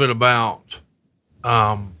a little bit about,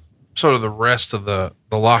 sort of the rest of the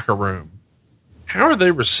locker room. How are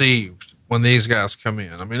they received when these guys come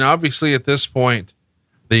in? I mean, obviously at this point,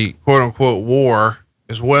 the quote unquote war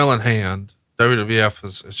is well in hand. WWF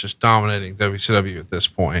is just dominating WCW at this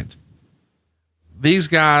point. These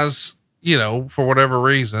guys, for whatever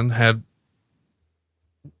reason, had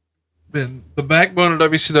been the backbone of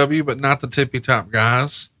WCW, but not the tippy top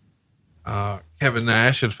guys. Kevin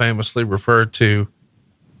Nash had famously referred to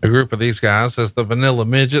a group of these guys as the vanilla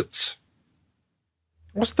midgets.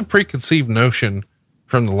 What's the preconceived notion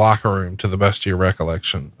from the locker room, to the best of your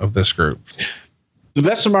recollection, of this group? The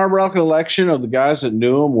best of my recollection of the guys that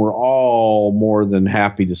knew them were all more than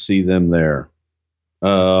happy to see them there.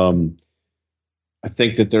 I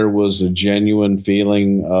think that there was a genuine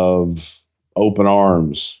feeling of open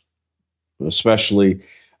arms, especially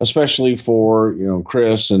for,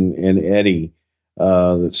 Chris and Eddie,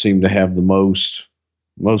 that seemed to have the most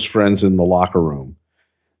friends in the locker room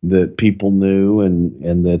that people knew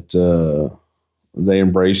and that, they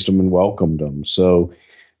embraced them and welcomed them. So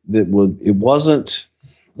it wasn't,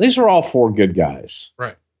 these are all four good guys,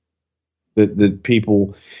 right? That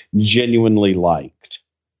people genuinely liked.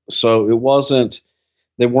 So it wasn't,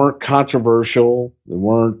 they weren't controversial. They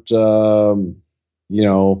weren't, didn't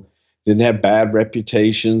have bad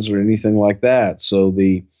reputations or anything like that. So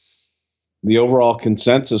the overall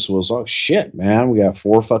consensus was, oh shit, man, we got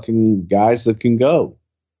four fucking guys that can go.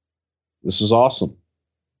 This is awesome.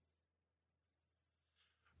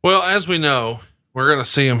 Well, as we know, we're going to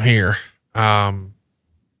see them here.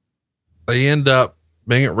 They end up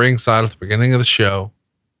being at ringside at the beginning of the show.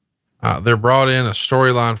 They're brought in as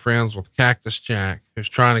storyline friends with Cactus Jack, who's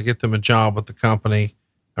trying to get them a job with the company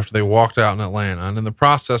after they walked out in Atlanta. And in the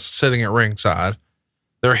process of sitting at ringside,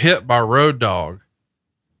 they're hit by Road Dogg,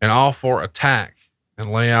 and all four attack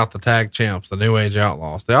and lay out the tag champs, the New Age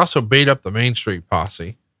Outlaws. They also beat up the Main Street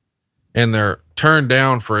Posse, and they're turned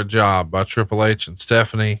down for a job by Triple H and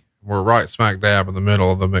Stephanie. We're right smack dab in the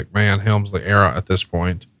middle of the McMahon Helmsley era at this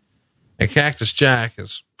point. And Cactus Jack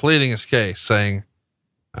is pleading his case, saying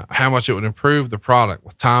how much it would improve the product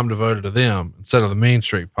with time devoted to them instead of the Main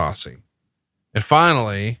Street Posse. And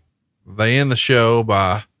finally, they end the show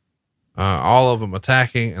by all of them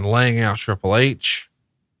attacking and laying out Triple H.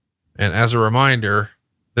 And as a reminder,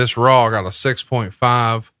 this Raw got a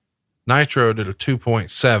 6.5. Nitro did a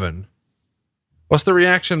 2.7. What's the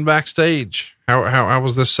reaction backstage? How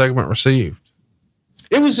was this segment received?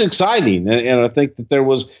 It was exciting. And I think that there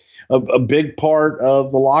was a big part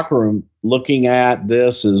of the locker room looking at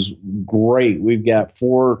this is great. We've got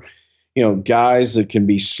four, guys that can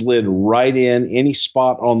be slid right in any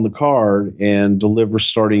spot on the card and deliver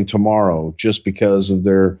starting tomorrow just because of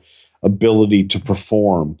their ability to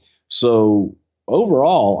perform. So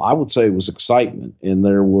overall, I would say it was excitement, and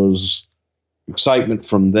there was excitement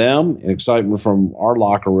from them and excitement from our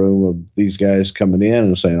locker room of these guys coming in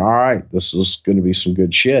and saying, all right, this is going to be some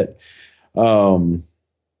good shit. We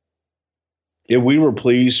were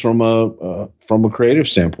pleased from a creative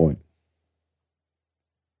standpoint.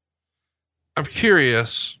 I'm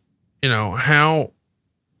curious, how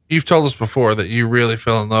you've told us before that you really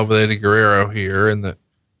fell in love with Eddie Guerrero here, and that,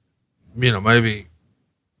 maybe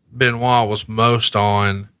Benoit was most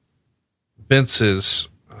on Vince's,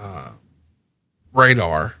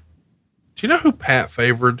 radar. Do you know who Pat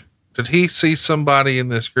favored? Did he see somebody in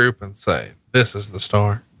this group and say, this is the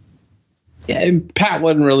star? Yeah, and Pat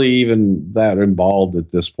wasn't really even that involved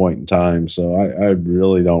at this point in time, so I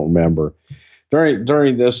really don't remember.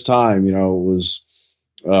 During this time, it was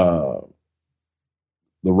the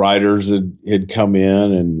writers had come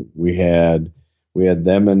in, and we had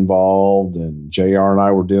them involved, and JR and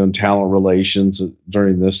I were doing talent relations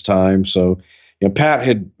during this time. So, Pat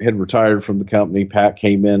had retired from the company. Pat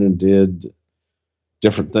came in and did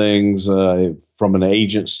different things from an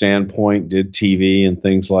agent standpoint, did TV and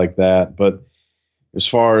things like that. But as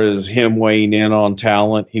far as him weighing in on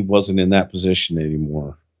talent, he wasn't in that position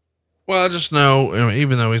anymore. Well, I just know,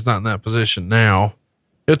 even though he's not in that position now,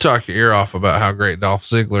 he'll talk your ear off about how great Dolph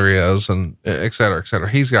Ziggler is, and et cetera, et cetera.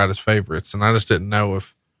 He's got his favorites. And I just didn't know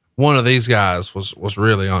if one of these guys was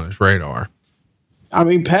really on his radar. I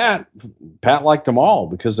mean, Pat liked them all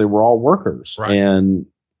because they were all workers. Right. And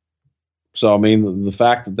so, I mean, the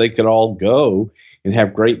fact that they could all go and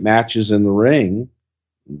have great matches in the ring,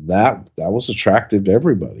 that was attractive to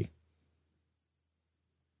everybody.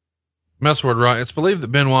 Messward, right? It's believed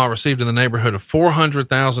that Benoit received in the neighborhood of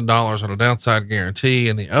 $400,000 on a downside guarantee,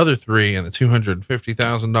 and the other three in the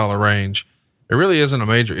 $250,000 range. It really isn't a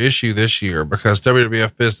major issue this year because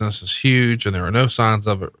WWF business is huge and there are no signs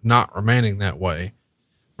of it not remaining that way.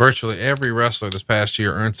 Virtually every wrestler this past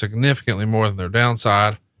year earned significantly more than their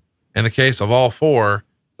downside. In the case of all four,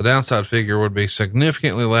 the downside figure would be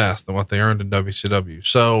significantly less than what they earned in WCW.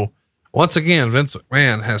 So once again, Vince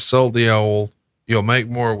McMahon has sold the old, you'll make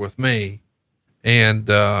more with me. And,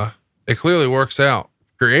 it clearly works out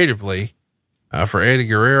creatively, for Eddie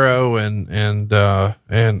Guerrero and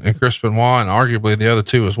Chris Benoit, and arguably the other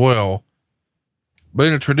two as well. But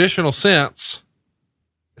in a traditional sense,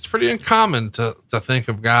 it's pretty uncommon to think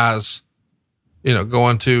of guys,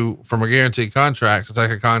 going from a guaranteed contract to take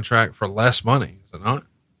a contract for less money. Is it not?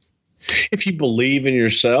 If you believe in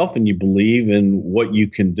yourself and you believe in what you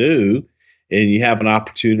can do and you have an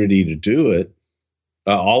opportunity to do it,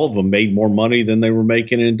 all of them made more money than they were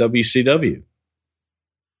making in WCW.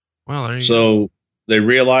 Well, there you go. So they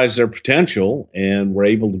realized their potential and were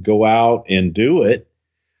able to go out and do it.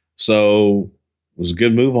 So it was a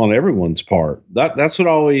good move on everyone's part. That's what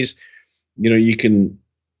always,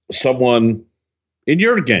 someone in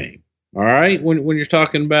your game. All right. When you're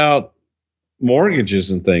talking about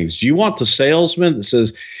mortgages and things, do you want the salesman that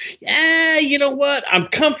says, yeah, you know what? I'm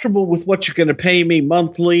comfortable with what you're going to pay me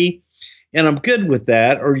monthly, and I'm good with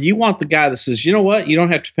that. Or you want the guy that says, you know what? You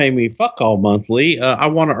don't have to pay me fuck all monthly. I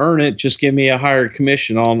want to earn it. Just give me a higher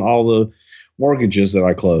commission on all the mortgages that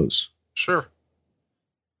I close. Sure.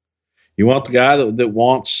 You want the guy that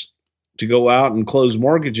wants to go out and close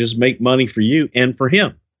mortgages, make money for you and for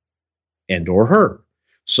him and or her.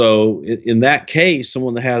 So in that case,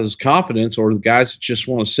 someone that has confidence, or the guys that just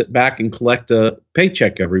want to sit back and collect a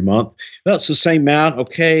paycheck every month, that's the same amount.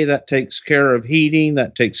 Okay. That takes care of heating.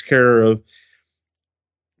 That takes care of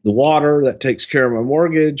the water. That takes care of my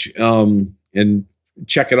mortgage. And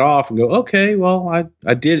check it off and go, okay, well,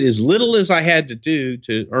 I did as little as I had to do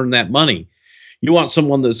to earn that money. You want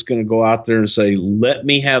someone that's going to go out there and say, let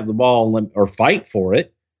me have the ball or fight for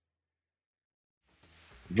it,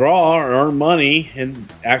 draw or earn money,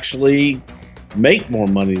 and actually make more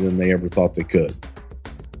money than they ever thought they could.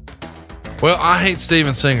 Well, I hate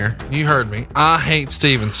Steven Singer. You heard me. I hate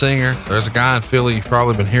Steven Singer. There's a guy in Philly you've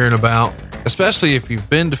probably been hearing about, especially if you've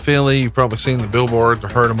been to Philly. You've probably seen the billboards or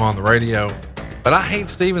heard him on the radio. But I hate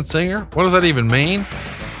Steven Singer. What does that even mean?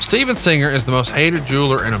 Steven Singer is the most hated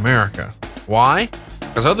jeweler in America. Why?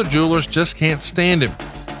 Because other jewelers just can't stand him,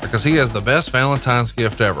 because he has the best Valentine's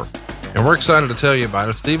gift ever. And we're excited to tell you about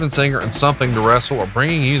it. Steven Singer and Something to Wrestle are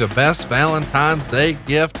bringing you the best Valentine's Day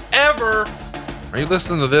gift ever. Are you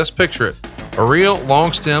listening to this? Picture it. A real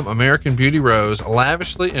long stem American beauty rose,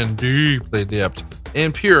 lavishly and deeply dipped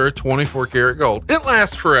in pure 24 karat gold. It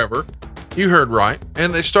lasts forever. You heard right.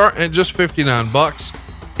 And they start at just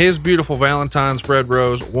 $59. His beautiful Valentine's red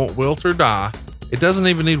rose won't wilt or die. It doesn't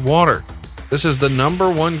even need water. This is the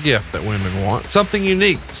number one gift that women want. Something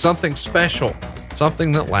unique, something special,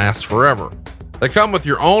 something that lasts forever. They come with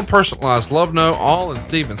your own personalized love note, all in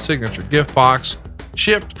Steven's signature gift box,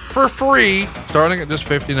 shipped for free, starting at just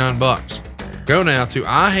 $59. Go now to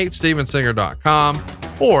IHateStevenSinger.com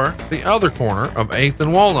or the other corner of 8th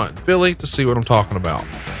and Walnut in Philly to see what I'm talking about.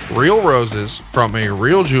 Real roses from a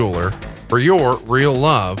real jeweler for your real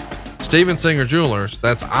love. Steven Singer Jewelers.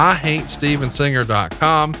 That's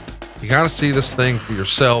IHateStevenSinger.com. You got to see this thing for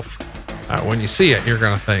yourself. When you see it, you're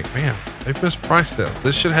going to think, man, they've mispriced this.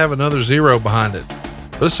 This should have another zero behind it.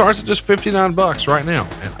 But it starts at just $59 right now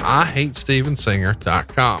at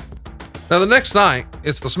IHateStevenSinger.com. Now, the next night,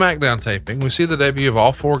 it's the SmackDown taping. We see the debut of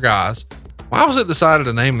all four guys. Why was it decided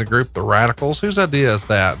to name the group the Radicalz? Whose idea is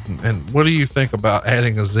that? And what do you think about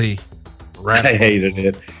adding a Z? Radicalz. I hated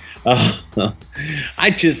it.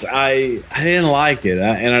 I didn't like it.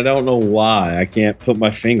 And I don't know why. I can't put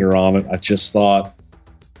my finger on it. I just thought,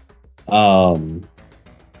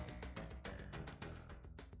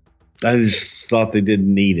 they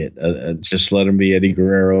didn't need it. Just let them be Eddie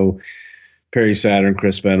Guerrero, Perry Saturn,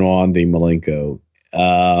 Chris Benoit, and Dean Malenko.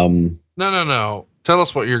 No. Tell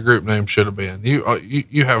us what your group name should have been.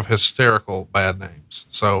 You have hysterical bad names,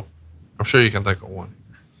 so I'm sure you can think of one.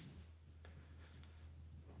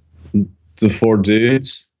 The Four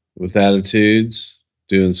Dudes with Attitudes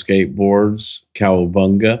doing skateboards,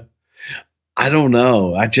 cowabunga. I don't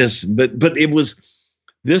know. But it was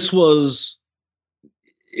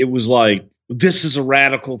like, this is a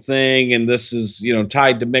radical thing, and this is,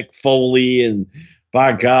 tied to Mick Foley, and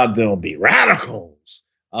by God, there'll be radicals.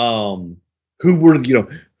 Who were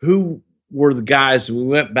the guys? We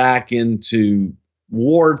went back into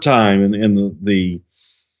wartime and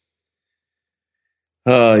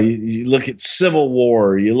you look at Civil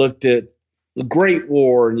War, you looked at the Great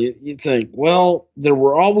War, and you think, well, there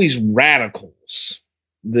were always radicals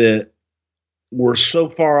that were so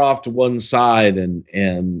far off to one side,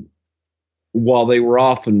 and while they were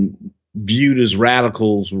often viewed as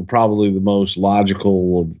radicals, were probably the most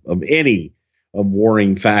logical of any of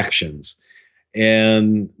warring factions.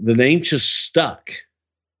 And the name just stuck.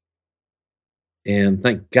 And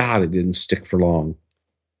thank God it didn't stick for long.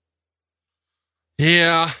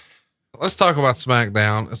 Yeah. Let's talk about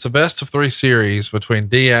SmackDown. It's a best of 3 series between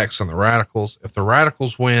DX and the Radicalz. If the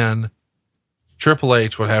Radicalz win, Triple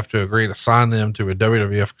H would have to agree to sign them to a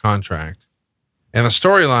WWF contract. And the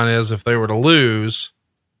storyline is, if they were to lose,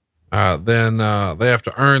 then they have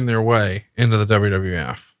to earn their way into the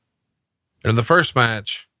WWF. In the first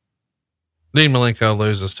match, Dean Malenko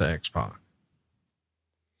loses to X-Pac.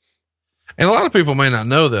 And a lot of people may not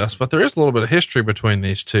know this, but there is a little bit of history between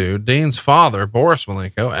these two. Dean's father, Boris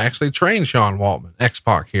Malenko, actually trained Sean Waltman,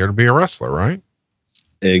 X-Pac here, to be a wrestler, right?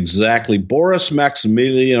 Exactly. Boris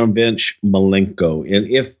Maximilianovich Malenko. And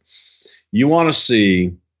if you want to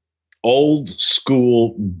see old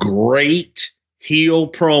school, great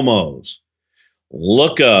heel promos,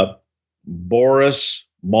 look up Boris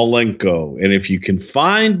Malenko. And if you can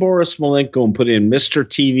find Boris Malenko and put in Mr.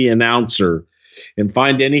 TV announcer and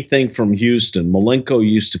find anything from Houston, Malenko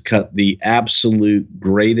used to cut the absolute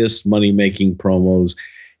greatest money-making promos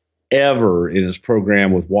ever in his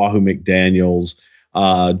program with Wahoo McDaniels.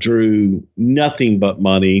 Drew nothing but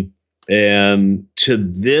money. And to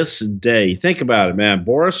this day, think about it, man.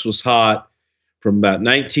 Boris was hot from about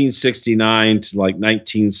 1969 to like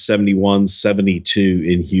 1971, 72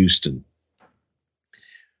 in Houston.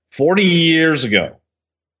 40 years ago.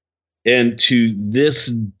 And to this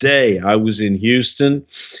day, I was in Houston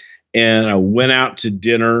and I went out to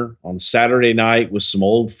dinner on Saturday night with some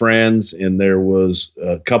old friends. And there was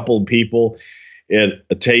a couple of people at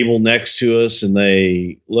a table next to us, and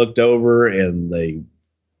they looked over and they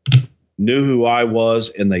knew who I was,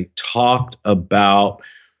 and they talked about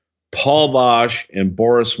Paul Bosch and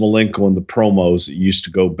Boris Malenko and the promos that used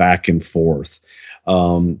to go back and forth.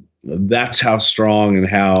 That's how strong and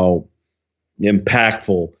how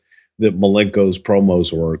impactful that Malenko's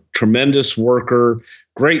promos were. Tremendous worker,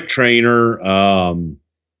 great trainer,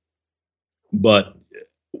 but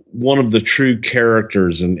one of the true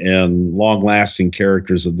characters and long-lasting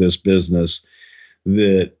characters of this business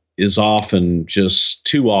that is often, just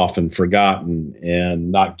too often, forgotten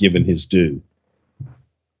and not given his due.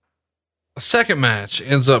 The second match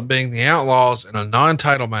ends up being the Outlaws in a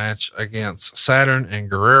non-title match against Saturn and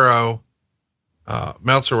Guerrero.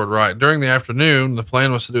 Meltzer would write, during the afternoon, the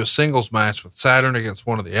plan was to do a singles match with Saturn against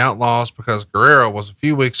one of the Outlaws because Guerrero was a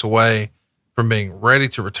few weeks away from being ready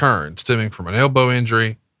to return, stemming from an elbow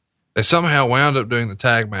injury. They somehow wound up doing the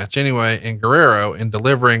tag match anyway, and Guerrero, in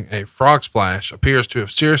delivering a frog splash, appears to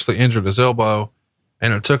have seriously injured his elbow,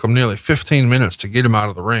 and it took him nearly 15 minutes to get him out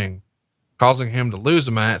of the ring, causing him to lose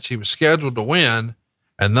the match he was scheduled to win,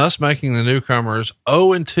 and thus making the newcomers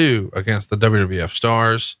 0-2 against the WWF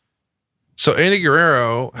stars. So Eddie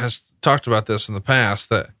Guerrero has talked about this in the past,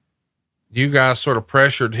 that you guys sort of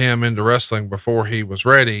pressured him into wrestling before he was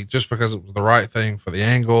ready, just because it was the right thing for the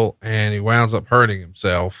angle, and he winds up hurting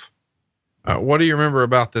himself. What do you remember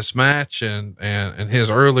about this match and his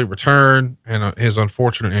early return and his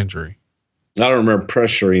unfortunate injury? I don't remember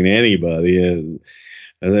pressuring anybody. And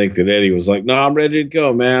I think that Eddie was like, no, I'm ready to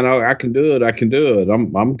go, man. I can do it. I can do it.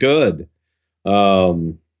 I'm good.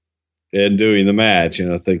 And doing the match.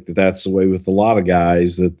 And I think that that's the way with a lot of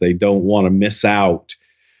guys, that they don't want to miss out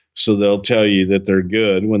So they'll tell you that they're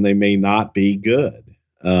good when they may not be good.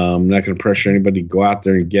 I'm not going to pressure anybody to go out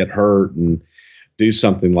there and get hurt and do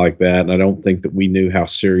something like that. And I don't think that we knew how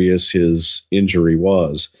serious his injury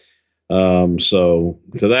was. So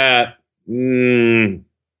to that,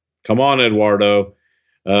 come on, Eduardo.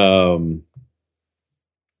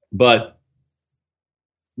 But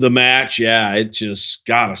the match, it just,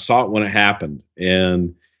 God, I saw it when it happened.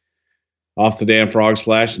 And off the damn frog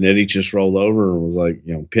splash, and Eddie just rolled over and was like,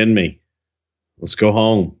 pin me. Let's go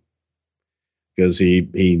home. Because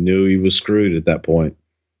he knew he was screwed at that point.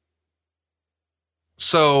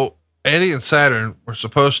 So Eddie and Saturn were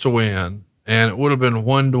supposed to win, and it would have been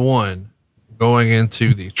 1-1 going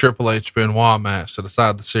into the Triple H Benoit match to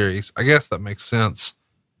decide the series. I guess that makes sense.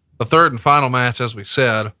 The third and final match, as we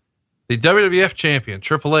said, the WWF champion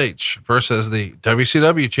Triple H versus the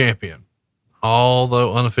WCW champion,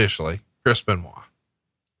 although unofficially, Chris Benoit.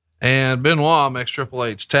 And Benoit makes Triple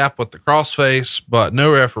H tap with the crossface, but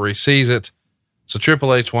no referee sees it. So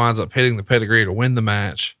Triple H winds up hitting the pedigree to win the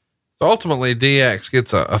match. So ultimately, DX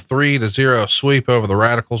gets a 3-0 sweep over the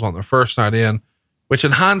Radicalz on their first night in, which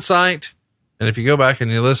in hindsight, and if you go back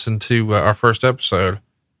and you listen to our first episode,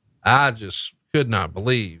 I just could not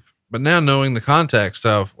believe. But now knowing the context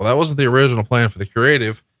of, well, that wasn't the original plan for the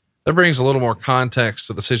creative, that brings a little more context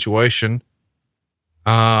to the situation.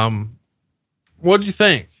 What do you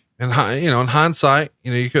think? And in hindsight,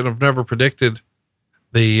 you could have never predicted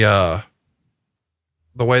the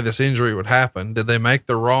way this injury would happen. Did they make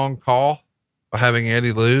the wrong call by having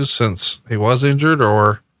Eddie lose since he was injured?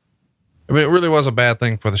 Or, I mean, it really was a bad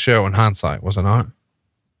thing for the show in hindsight, was it not?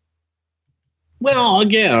 Well,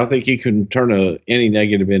 again, I think you can turn any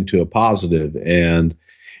negative into a positive, and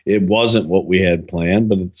it wasn't what we had planned,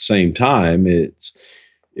 but at the same time, it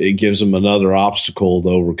gives them another obstacle to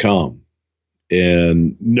overcome.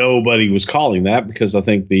 And nobody was calling that, because I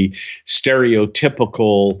think the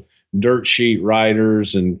stereotypical dirt sheet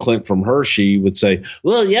writers and Clint from Hershey would say,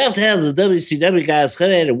 well, you have to have the WCW guys come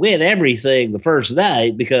in and win everything the first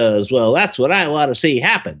night because, well, that's what I want to see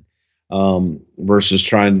happen. Versus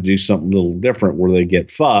trying to do something a little different where they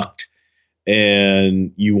get fucked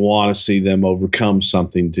and you want to see them overcome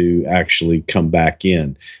something to actually come back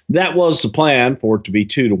in. That was the plan, for it to be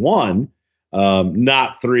 2-1,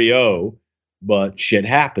 not 3-0, but shit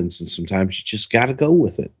happens. And sometimes you just got to go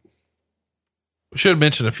with it. We should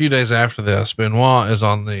mention a few days after this, Benoit is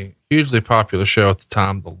on the hugely popular show at the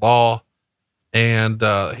time, The Law. And,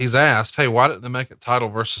 he's asked, hey, why didn't they make it title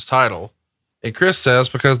versus title? And Chris says,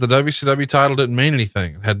 because the WCW title didn't mean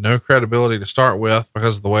anything. It had no credibility to start with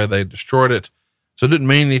because of the way they destroyed it. So it didn't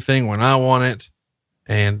mean anything when I won it.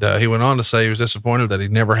 And, he went on to say he was disappointed that he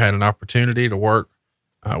never had an opportunity to work,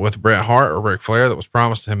 with Bret Hart or Ric Flair that was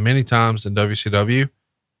promised to him many times in WCW.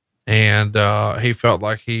 And, he felt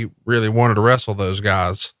like he really wanted to wrestle those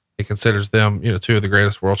guys. He considers them, two of the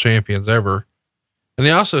greatest world champions ever. And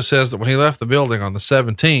he also says that when he left the building on the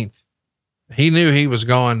 17th, he knew he was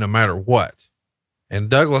gone no matter what. And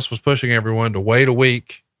Douglas was pushing everyone to wait a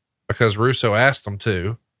week because Russo asked them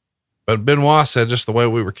to. But Benoit said, just the way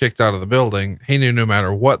we were kicked out of the building, he knew no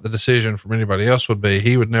matter what the decision from anybody else would be,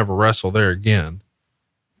 he would never wrestle there again.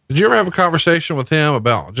 Did you ever have a conversation with him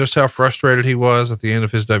about just how frustrated he was at the end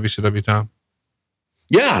of his WCW time?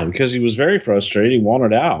 Yeah, because he was very frustrated. He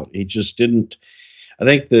wanted out. He just didn't. I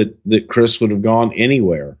think that Chris would have gone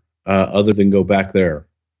anywhere other than go back there.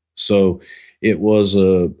 So it was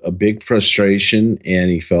a big frustration,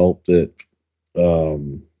 and he felt that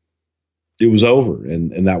it was over,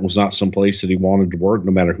 and that was not some place that he wanted to work,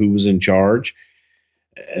 no matter who was in charge.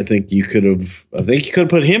 I think you could have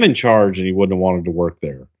put him in charge, and he wouldn't have wanted to work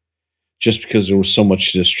there, just because there was so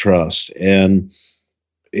much distrust. And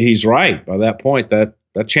he's right. By that point, that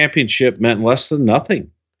championship meant less than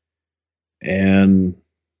nothing. And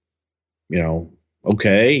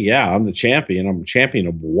okay, yeah, I'm the champion. I'm a champion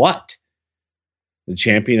of what? The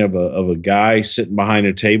champion of a guy sitting behind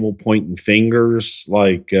a table pointing fingers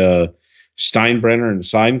like Steinbrenner and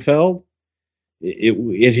Seinfeld.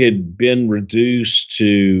 It had been reduced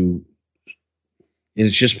to,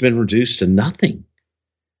 it's just been reduced to nothing.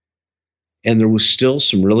 And there was still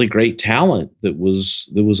some really great talent that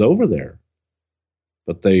was over there,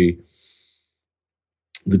 but the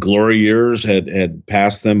glory years had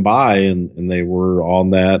passed them by, and they were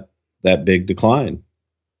on that big decline.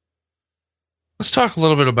 Let's talk a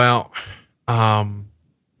little bit about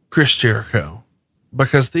Chris Jericho,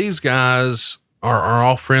 because these guys are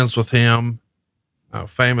all friends with him.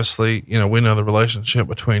 Famously, we know the relationship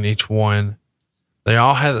between each one. They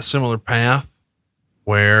all had a similar path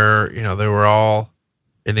where, they were all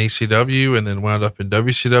in ECW and then wound up in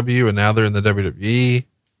WCW, and now they're in the WWE.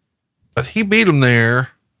 but he beat him there,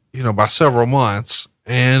 by several months,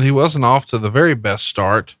 and he wasn't off to the very best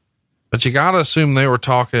start, but you got to assume they were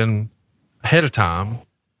talking ahead of time.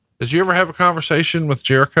 Did you ever have a conversation with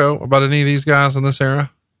Jericho about any of these guys in this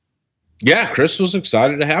era? Yeah. Chris was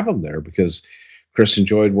excited to have him there because Chris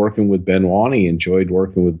enjoyed working with Benoit. He enjoyed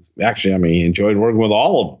working with, he enjoyed working with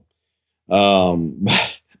all of them.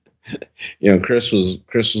 Chris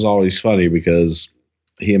was always funny because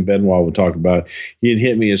he and Benoit would talk about, you'd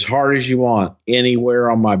hit me as hard as you want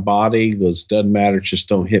anywhere on my body. Doesn't matter. Just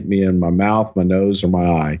don't hit me in my mouth, my nose, or my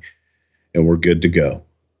eye, and we're good to go.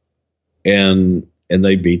 And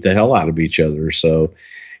they beat the hell out of each other. So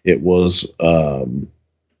it was,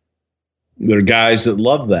 there are guys that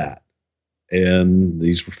love that. And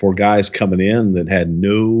these were 4 guys coming in that had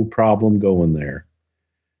no problem going there.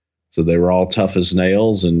 So they were all tough as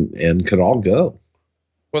nails and could all go.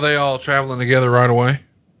 Were they all traveling together right away?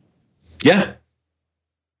 Yeah.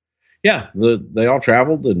 Yeah. They all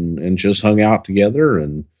traveled and just hung out together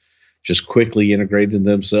and just quickly integrated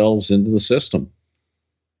themselves into the system.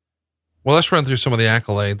 Well, let's run through some of the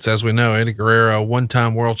accolades. As we know, Eddie Guerrero,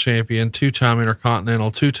 1-time world champion, 2-time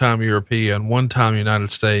intercontinental, 2-time European, 1-time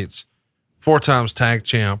United States, 4 times tag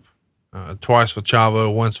champ, twice with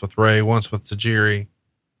Chavo, once with Ray, once with Tajiri.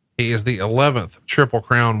 He is the 11th Triple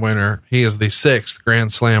Crown winner. He is the 6th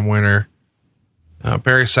Grand Slam winner.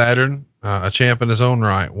 Perry Saturn, a champ in his own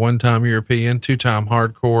right, 1-time European, 2-time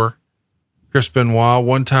hardcore. Chris Benoit,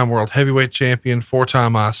 1-time world heavyweight champion,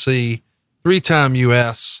 4-time IC, 3-time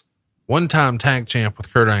US, 1-time tag champ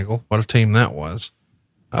with Kurt Angle. What a team that was.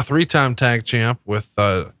 A 3-time tag champ with,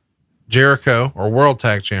 Jericho, or world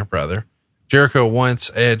tag champ rather. Jericho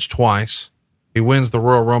once, Edge twice. He wins the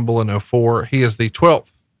Royal Rumble in 2004. He is the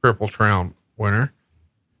 12th Triple Crown winner.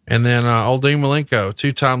 And then, old Dean Malenko,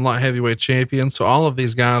 2-time light heavyweight champion. So all of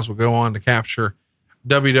these guys will go on to capture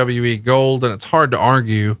WWE gold. And it's hard to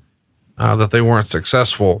argue, that they weren't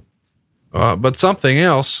successful. But something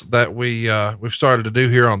else that we've started to do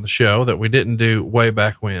here on the show that we didn't do way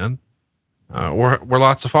back when, were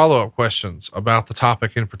lots of follow-up questions about the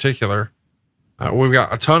topic in particular. We've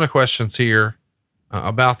got a ton of questions here,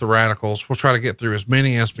 about the Radicalz. We'll try to get through as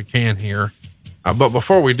many as we can here. But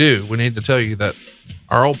before we do, we need to tell you that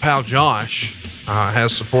our old pal Josh,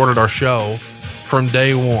 has supported our show from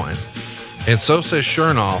day one. And So Says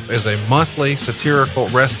Chernoff is a monthly satirical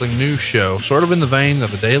wrestling news show, sort of in the vein of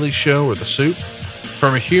The Daily Show or The Soup.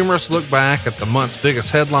 From a humorous look back at the month's biggest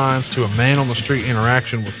headlines to a man on the street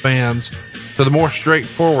interaction with fans to the more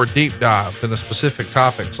straightforward deep dives into specific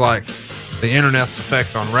topics like the internet's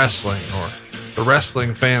effect on wrestling or the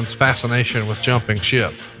wrestling fans' fascination with jumping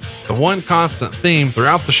ship. The one constant theme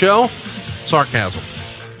throughout the show, sarcasm.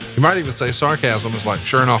 You might even say sarcasm is like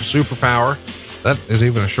Chernoff's superpower. That is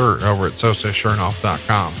even a shirt over at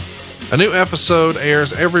SoSaysChernoff.com. A new episode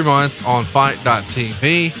airs every month on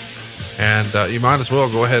Fight.tv, and you might as well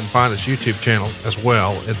go ahead and find his YouTube channel as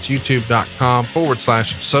well. It's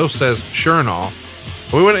youtube.com/SoSaysChernoff.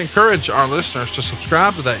 We would encourage our listeners to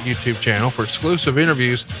subscribe to that YouTube channel for exclusive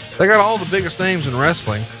interviews. They got all the biggest names in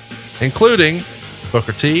wrestling, including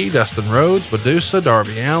Booker T, Dustin Rhodes, Medusa,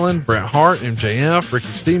 Darby Allin, Bret Hart, MJF,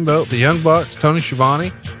 Ricky Steamboat, the Young Bucks, Tony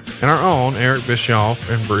Schiavone, and our own Eric Bischoff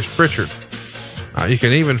and Bruce Pritchard. You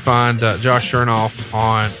can even find Josh Chernoff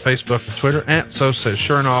on Facebook and Twitter at So Says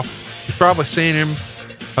Chernoff. You've probably seen him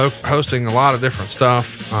hosting a lot of different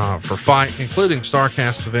stuff for Fight, including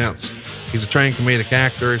StarCast events. He's a trained comedic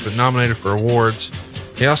actor. He's been nominated for awards.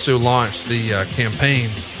 He also launched the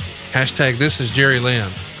campaign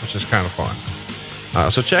 #ThisIsJerryLynn, which is kind of fun.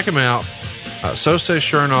 So check him out,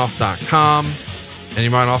 SoSaysChernoff.com. And you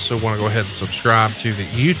might also want to go ahead and subscribe to the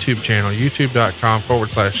YouTube channel,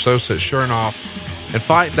 youtube.com/SoSaysChernoff, and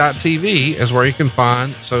Fight.tv is where you can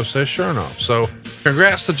find So Says Chernoff. So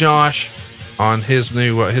congrats to Josh on his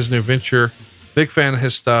new venture. Big fan of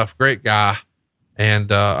his stuff. Great guy. And,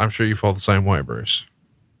 I'm sure you feel the same way, Bruce.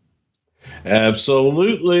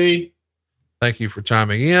 Absolutely. Thank you for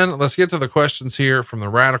chiming in. Let's get to the questions here from the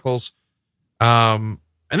Radicalz. And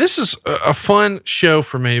this is a fun show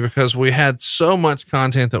for me because we had so much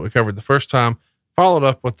content that we covered the first time, followed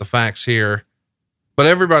up with the facts here, but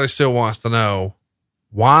everybody still wants to know,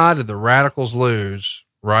 why did the Radicalz lose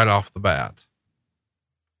right off the bat?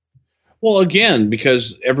 Well, again,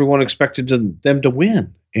 because everyone expected them to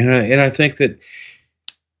win. And I think that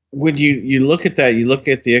when you look at that, you look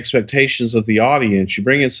at the expectations of the audience, you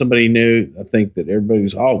bring in somebody new, I think that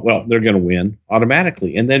everybody's, they're going to win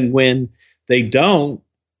automatically. And then when they don't,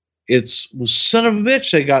 son of a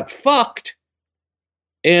bitch, they got fucked.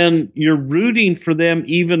 And you're rooting for them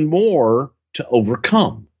even more to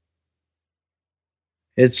overcome.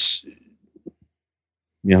 It's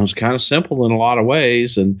It's kind of simple in a lot of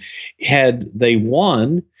ways. And had they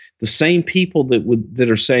won, the same people that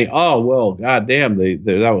are saying, "Oh well, goddamn,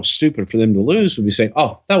 that was stupid for them to lose," would be saying,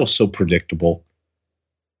 "Oh, that was so predictable."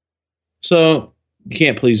 So you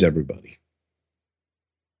can't please everybody.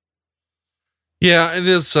 Yeah, it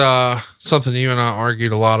is something you and I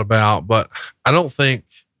argued a lot about, but I don't think,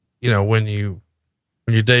 when you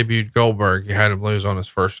debuted Goldberg, you had him lose on his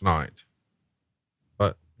first night.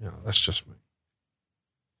 But that's just me.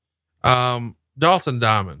 Dalton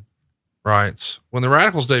Diamond writes, when the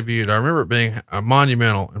Radicalz debuted, I remember it being a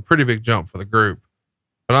monumental and pretty big jump for the group,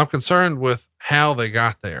 but I'm concerned with how they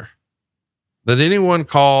got there. Did anyone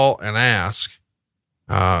call and ask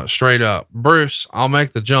straight up, "Bruce, I'll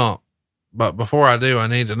make the jump, but before I do, I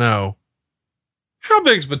need to know, how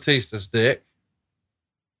big's Batista's dick?"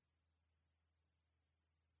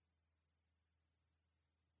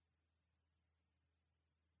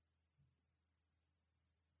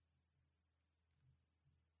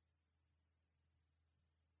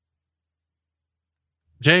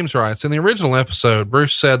 James writes, in the original episode,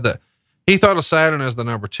 Bruce said that he thought of Saturn as the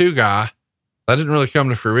number 2 guy. That didn't really come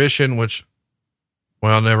to fruition,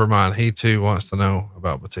 well, never mind. He too wants to know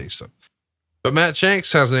about Batista. But Matt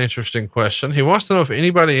Shanks has an interesting question. He wants to know if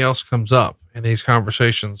anybody else comes up in these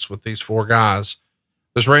conversations with these 4 guys.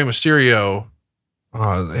 Does Rey Mysterio,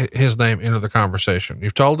 his name, enter the conversation?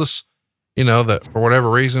 You've told us, that for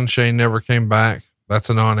whatever reason, Shane never came back.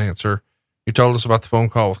 That's a non-answer. You told us about the phone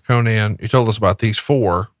call with Conan. You told us about these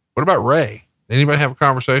 4. What about Ray? Did anybody have a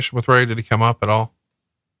conversation with Ray? Did he come up at all?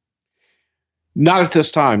 Not at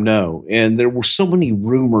this time, no. And there were so many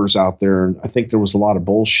rumors out there, and I think there was a lot of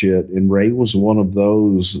bullshit. And Ray was one of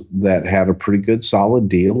those that had a pretty good, solid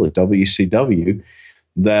deal at WCW.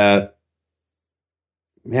 That,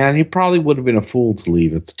 man, he probably would have been a fool to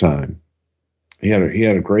leave at the time. He had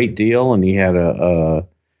a great deal, and he had a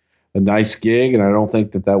nice gig, and I don't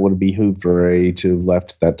think that would have behooved Ray to have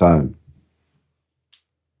left at that time.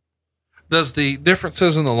 Does the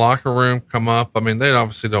differences in the locker room come up? I mean, they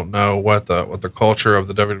obviously don't know what the culture of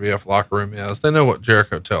the WWF locker room is. They know what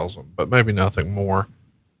Jericho tells them, but maybe nothing more.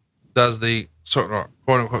 Does the sort of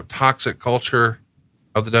quote unquote toxic culture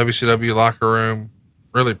of the WCW locker room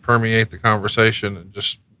really permeate the conversation and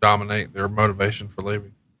just dominate their motivation for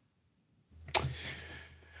leaving?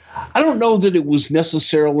 I don't know that it was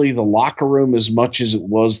necessarily the locker room as much as it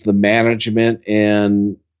was the management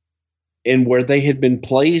and where they had been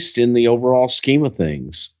placed in the overall scheme of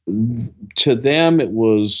things. To them, it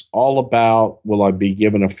was all about, will I be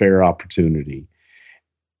given a fair opportunity?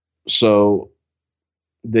 So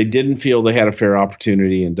they didn't feel they had a fair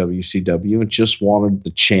opportunity in WCW and just wanted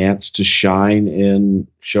the chance to shine and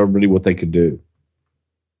show everybody what they could do.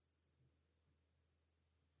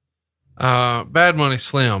 Bad Money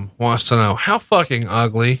Slim wants to know, how fucking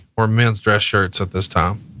ugly were men's dress shirts at this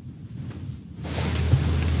time?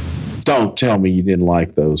 Don't tell me you didn't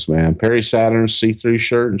like those, man. Perry Saturn's see-through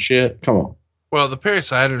shirt and shit. Come on. Well, the Perry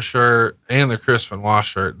Saturn shirt and the Chris Benoit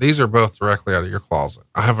shirt, these are both directly out of your closet.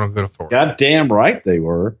 I have it on good authority. Goddamn right they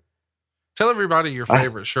were. Tell everybody your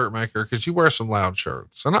favorite shirt maker, because you wear some loud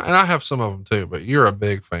shirts. And I have some of them too, but you're a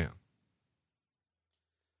big fan.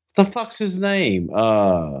 The fuck's his name?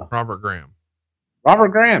 Robert Graham. Robert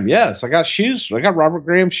Graham, yes. I got shoes. I got Robert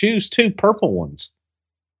Graham shoes too, purple ones.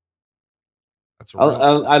 That's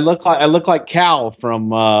I look like Cal from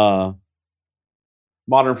Modern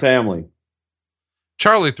Family.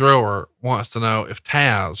 Charlie Thrower wants to know if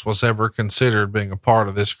Taz was ever considered being a part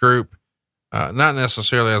of this group, not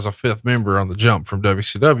necessarily as a 5th member on the jump from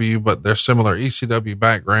WCW, but their similar ECW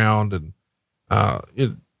background, and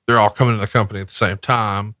they're all coming to the company at the same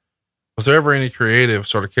time. Was there ever any creative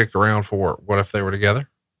sort of kicked around for what if they were together?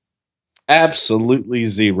 Absolutely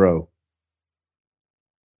zero.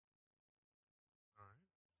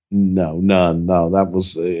 No, none. No, that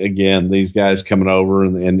was, again, these guys coming over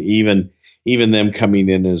and even them coming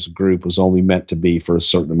in as a group was only meant to be for a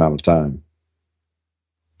certain amount of time.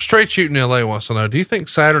 Straight Shooting LA wants to know, do you think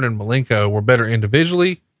Saturn and Malenko were better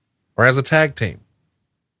individually or as a tag team?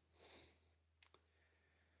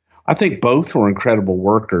 I think both were incredible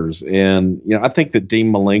workers. And, I think that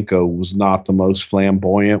Dean Malenko was not the most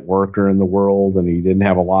flamboyant worker in the world, and he didn't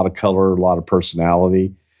have a lot of color, a lot of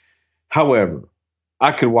personality. However,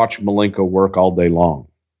 I could watch Malenko work all day long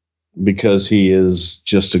because he is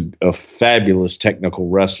just a fabulous technical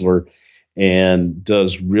wrestler and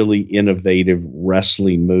does really innovative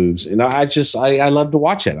wrestling moves. And I love to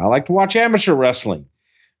watch it. I like to watch amateur wrestling.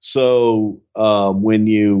 So when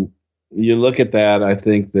you look at that, I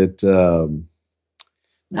think that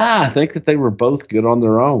they were both good on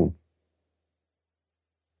their own.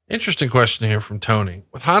 Interesting question here from Tony.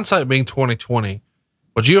 With hindsight being 2020,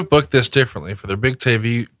 would you have booked this differently for their big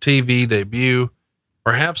TV debut?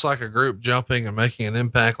 Perhaps like a group jumping and making an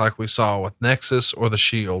impact like we saw with Nexus or the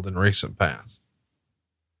Shield in recent past?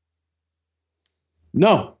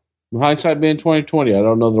 No. Hindsight being 2020, I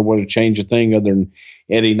don't know that it would have changed a thing other than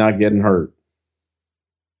Eddie not getting hurt.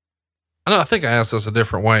 I think I asked this a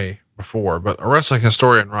different way before, but a wrestling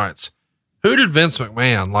historian writes, who did Vince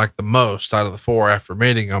McMahon like the most out of the four after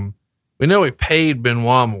meeting him? We know he paid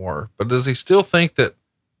Benoit more, but does he still think that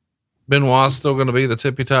Benoit's still going to be the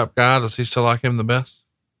tippy top guy? Does he still like him the best?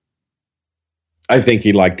 I think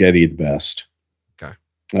he liked Eddie the best. Okay.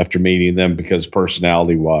 After meeting them, because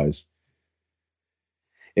personality wise,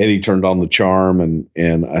 Eddie turned on the charm,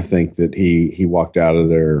 and I think that he walked out of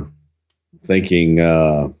there thinking,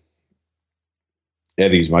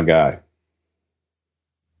 Eddie's my guy.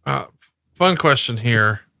 Fun question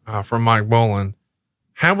here from Mike Boland.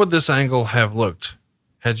 How would this angle have looked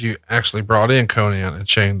had you actually brought in Conan and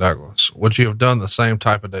Shane Douglas? Would you have done the same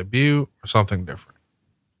type of debut or something different?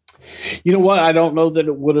 You know what? I don't know that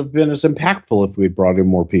it would have been as impactful if we'd brought in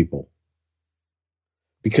more people,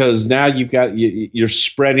 because now you're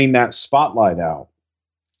spreading that spotlight out.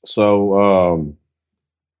 So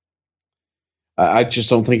I just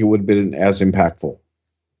don't think it would have been as impactful.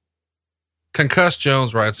 Concussed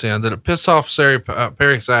Jones writes in, did it piss off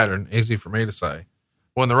Perry Saturn? Easy for me to say.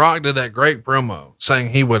 When The Rock did that great promo saying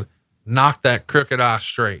he would knock that crooked eye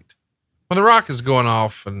straight. When The Rock is going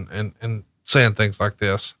off and saying things like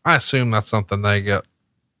this, I assume that's something they get,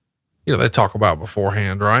 they talk about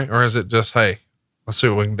beforehand, right? Or is it just, hey, let's see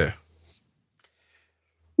what we can do?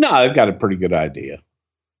 No, they've got a pretty good idea.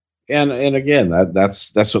 And again,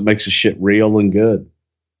 that's what makes the shit real and good.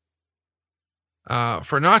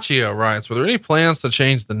 Fernaccio writes, were there any plans to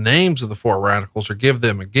change the names of the four Radicals or give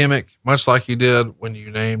them a gimmick, much like you did when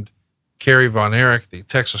you named Kerry Von Erich the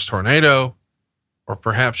Texas Tornado? Or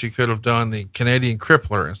perhaps you could have done the Canadian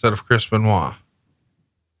Crippler instead of Chris Benoit?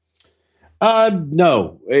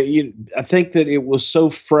 No, I think that it was so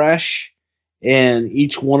fresh, and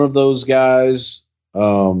each one of those guys,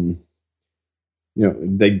 they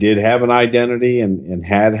did have an identity and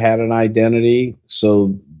had an identity.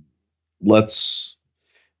 So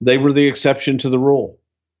they were the exception to the rule.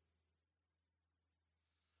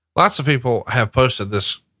 Lots of people have posted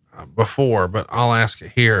this before, but I'll ask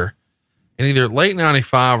it here. In either late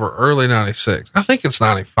 95 or early 96, I think it's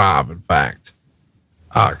 95. In fact,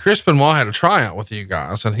 Chris Benoit had a tryout with you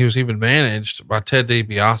guys, and he was even managed by Ted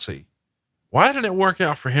DiBiase. Why didn't it work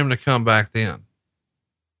out for him to come back then?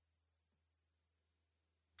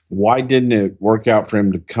 Why didn't it work out for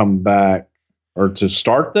him to come back or to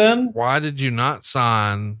start then? Why did you not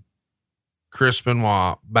sign Chris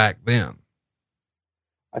Benoit back then?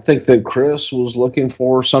 I think that Chris was looking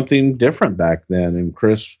for something different back then, and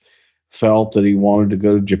Chris felt that he wanted to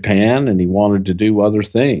go to Japan and he wanted to do other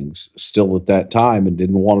things still at that time and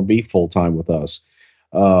didn't want to be full-time with us.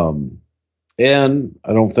 And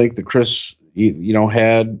I don't think that Chris,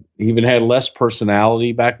 had less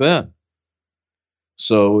personality back then.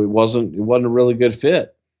 So it wasn't a really good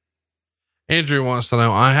fit. Andrew wants to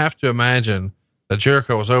know, I have to imagine that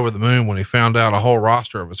Jericho was over the moon when he found out a whole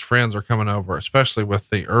roster of his friends are coming over, especially with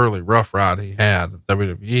the early rough ride he had at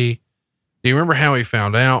WWE. Do you remember how he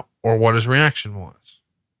found out or what his reaction was?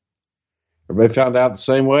 Everybody found out the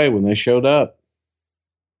same way when they showed up.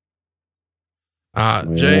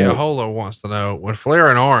 Jay Ahola wants to know, when Flair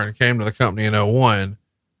and Arn came to the company in 2001,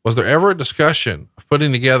 was there ever a discussion of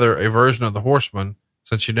putting together a version of the Horsemen,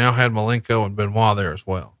 since you now had Malenko and Benoit there as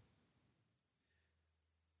well?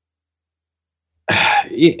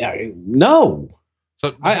 No.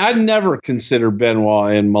 So I never considered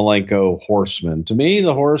Benoit and Malenko Horsemen. To me,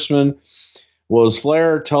 the Horsemen was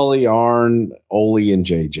Flair, Tully, Arn, Ole, and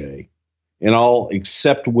JJ, and all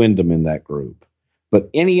except Wyndham in that group. But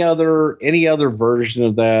any other version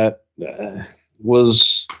of that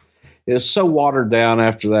is so watered down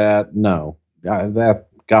after that. No,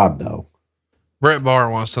 God, no. Brett Barr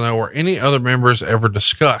wants to know, were any other members ever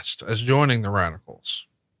discussed as joining the Radicalz?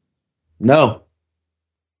 No.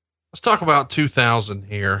 Let's talk about 2000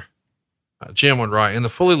 here. Jim would write, in the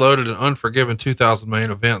fully loaded and unforgiven 2000 main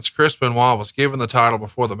events, Chris Benoit was given the title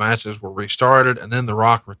before the matches were restarted, and then The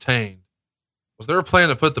Rock retained. Was there a plan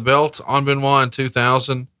to put the belt on Benoit in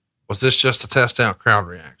 2000? Was this just to test out crowd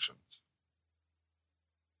reactions?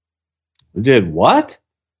 Did what?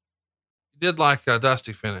 You did like a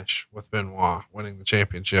dusty finish with Benoit winning the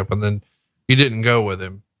championship, and then you didn't go with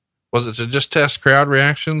him. Was it to just test crowd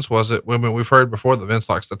reactions? Was it, we've heard before that Vince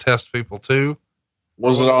likes to test people too.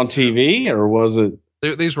 Was it on TV or was it?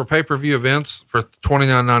 These were pay-per-view events for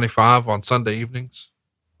 $29.95 on Sunday evenings.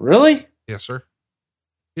 Really? Yes, sir.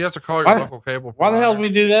 You have to call your local cable provider. Why the hell did we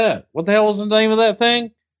do that? What the hell was the name of that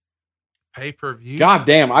thing? Pay-per-view. God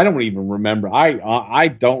damn, I don't even remember. I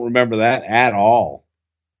don't remember that at all.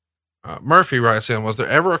 Murphy writes in, was there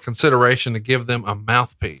ever a consideration to give them a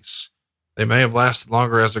mouthpiece? They may have lasted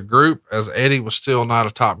longer as a group, as Eddie was still not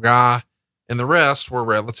a top guy, and the rest were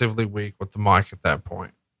relatively weak with the mic at that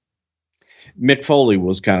point. Mick Foley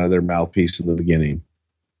was kind of their mouthpiece in the beginning.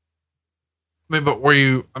 I mean, but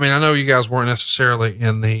I know you guys weren't necessarily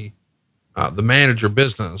in the manager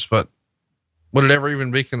business, but would it ever even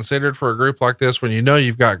be considered for a group like this when you know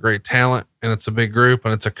you've got great talent and it's a big group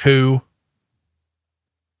and it's a coup?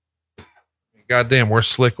 Goddamn, we're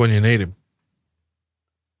Slick when you need him.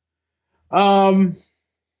 Not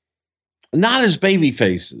as baby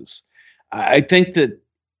faces. I think that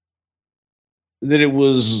it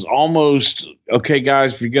was almost, okay,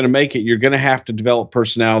 guys, if you're going to make it, you're going to have to develop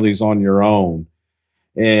personalities on your own,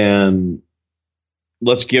 and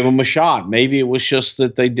let's give them a shot. Maybe it was just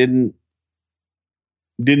that they didn't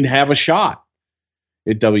have a shot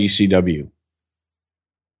at WCW.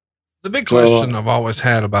 The big question I've always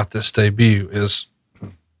had about this debut is,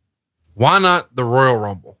 why not the Royal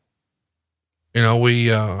Rumble? You know, we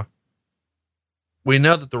know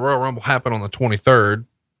that the Royal Rumble happened on the 23rd.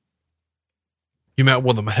 You met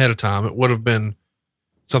with them ahead of time. It would have been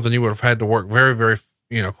something you would have had to work very, very,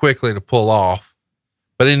 quickly to pull off.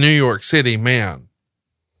 But in New York City, man,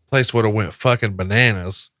 the place would have went fucking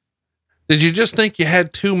bananas. Did you just think you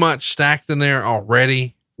had too much stacked in there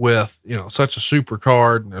already with, such a super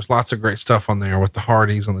card? And there's lots of great stuff on there with the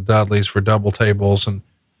Hardys and the Dudleys for double tables, and,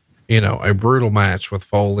 a brutal match with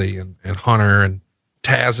Foley and Hunter and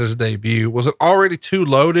Taz's debut. Was it already too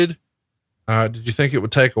loaded? Did you think it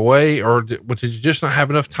would take away, or did you just not have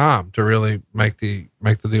enough time to really make the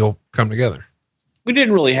deal come together? We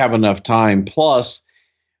didn't really have enough time. Plus,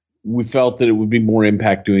 we felt that it would be more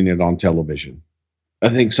impact doing it on television. I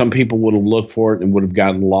think some people would have looked for it and would have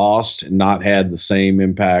gotten lost and not had the same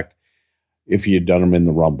impact if you had done them in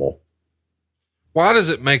the Rumble. Why does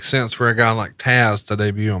it make sense for a guy like Taz to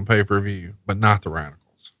debut on pay-per-view, but not the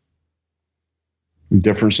Radicalz?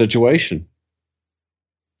 Different situation.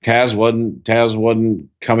 Taz wasn't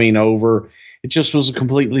coming over. It just was a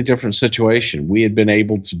completely different situation. We had been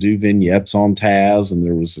able to do vignettes on Taz, and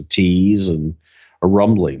there was a tease and a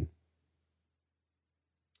rumbling.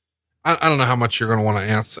 I don't know how much you're going to want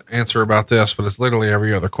to answer about this, but it's literally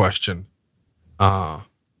every other question.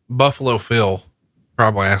 Buffalo Phil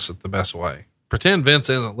probably asked it the best way. Pretend Vince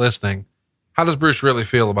isn't listening. How does Bruce really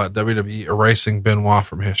feel about WWE erasing Benoit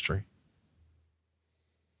from history?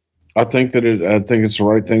 I think it's the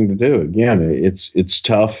right thing to do. Again, it's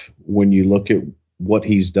tough when you look at what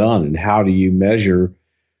he's done and how do you measure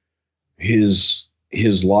his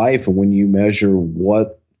life, and when you measure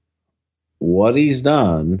what he's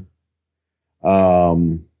done,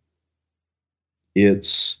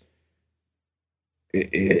 it's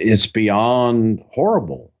beyond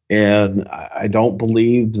horrible. And I don't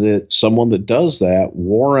believe that someone that does that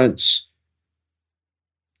warrants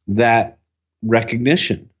that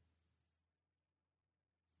recognition.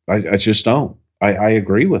 I just don't. I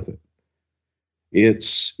agree with it.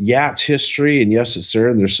 It's history, and yes, it's there,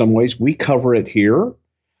 and there's some ways we cover it here.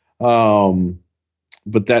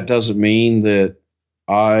 But that doesn't mean that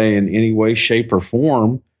I, in any way, shape, or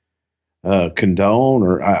form, condone,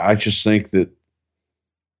 or I just think that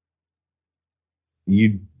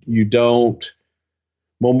you don't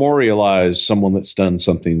memorialize someone that's done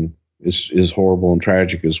something as horrible and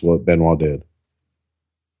tragic as what Benoit did.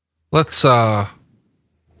 Let's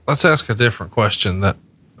ask a different question that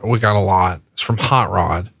we got a lot. It's from Hot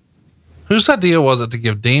Rod. Whose idea was it to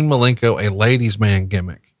give Dean Malenko a ladies' man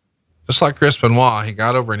gimmick? Just like Chris Benoit, he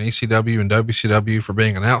got over in ECW and WCW for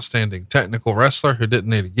being an outstanding technical wrestler who didn't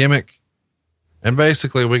need a gimmick. And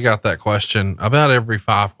basically we got that question about every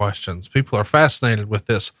 5 questions. People are fascinated with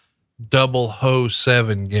this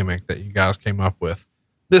 007 gimmick that you guys came up with.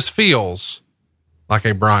 This feels like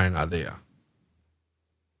a Brian idea.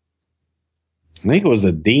 I think it was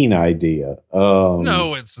a Dean idea.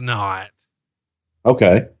 No, it's not.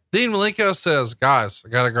 Okay. Dean Malenko says, guys, I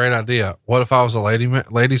got a great idea. What if I was a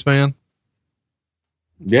ladies man?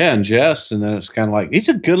 Yeah. And jest. And then it's kind of like, he's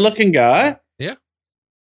a good looking guy. Yeah.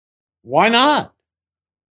 Why not?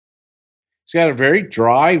 He's got a very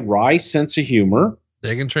dry, wry sense of humor.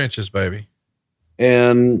 Digging trenches, baby.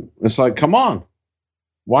 And it's like, come on.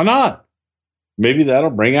 Why not? Maybe that'll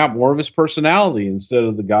bring out more of his personality instead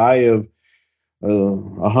of the guy of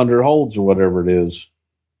 100 holds or whatever it is.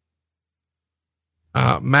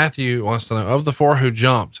 Matthew wants to know, of the four who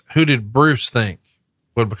jumped, who did Bruce think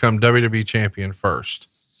would become WWE champion first?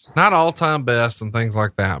 Not all time best and things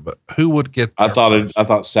like that, but who would get there first? I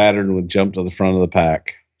thought Saturn would jump to the front of the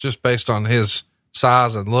pack. Just based on his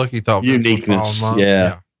size and look, he thought uniqueness.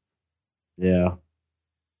 Yeah.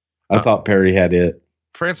 I thought Perry had it.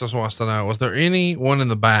 Francis wants to know, was there anyone in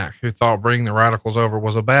the back who thought bringing the Radicalz over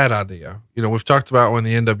was a bad idea? You know, we've talked about when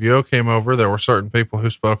the NWO came over, there were certain people who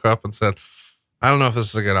spoke up and said, I don't know if this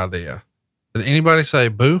is a good idea. Did anybody say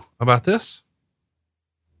boo about this?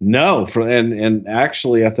 No, and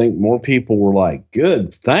actually, I think more people were like,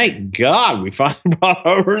 "Good, thank God, we finally brought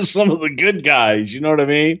over some of the good guys." You know what I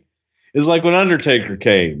mean? It's like when Undertaker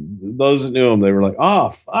came. Those that knew him, they were like, "Oh,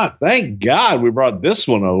 fuck, thank God we brought this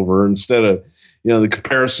one over," instead of, the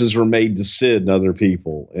comparisons were made to Sid and other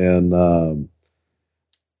people. And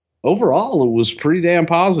overall, it was pretty damn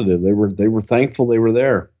positive. They were thankful they were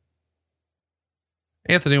there.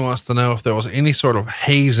 Anthony wants to know if there was any sort of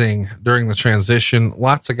hazing during the transition.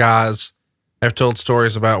 Lots of guys have told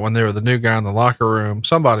stories about when they were the new guy in the locker room,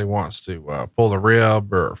 somebody wants to pull the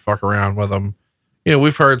rib or fuck around with them.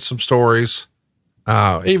 We've heard some stories,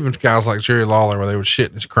 even guys like Jerry Lawler, where they would shit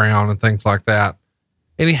in his crown and things like that.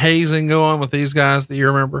 Any hazing go on with these guys that you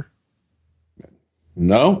remember?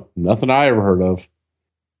 No, nothing I ever heard of.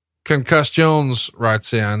 Concuss Jones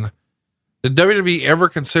writes in, did WWE ever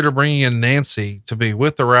consider bringing in Nancy to be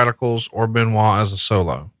with the Radicalz or Benoit as a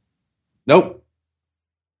solo? Nope.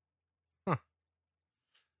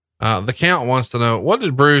 The Count wants to know, what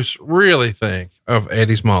did Bruce really think of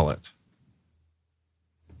Eddie's mullet?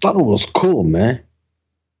 Thought it was cool, man.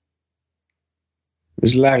 It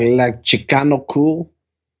was like Chicano cool.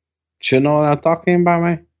 You know what I'm talking about,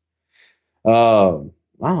 man? I don't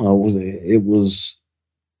know. It was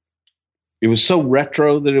so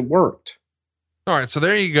retro that it worked. All right. So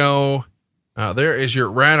there you go. There is your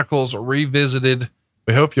Radicalz revisited.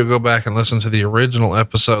 We hope you'll go back and listen to the original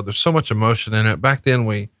episode. There's so much emotion in it. Back then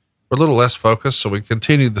we were a little less focused, so we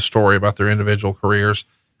continued the story about their individual careers.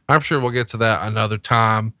 I'm sure we'll get to that another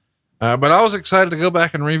time. But I was excited to go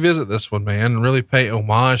back and revisit this one, man, and really pay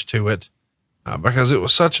homage to it, because it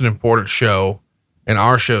was such an important show in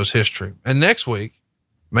our show's history. And next week,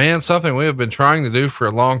 man, something we have been trying to do for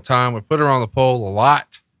a long time. We put her on the poll a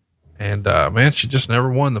lot, and man, she just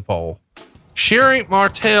never won the poll. Sherry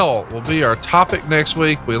Martel will be our topic next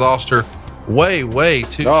week. We lost her way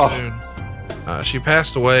too soon. She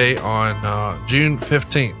passed away on June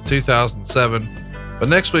 15th, 2007. But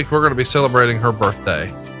next week, we're going to be celebrating her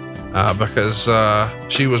birthday because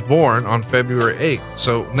she was born on February 8th.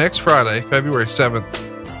 So next Friday, February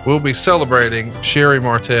 7th, we'll be celebrating Sherry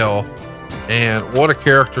Martel. And what a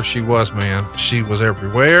character she was, man. She was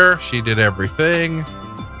everywhere. She did everything.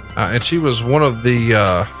 And she was one of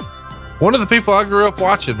the people I grew up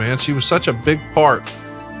watching, man. She was such a big part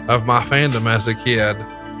of my fandom as a kid.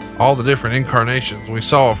 All the different incarnations we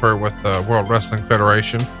saw of her with the World Wrestling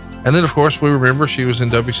Federation. And then, of course, we remember she was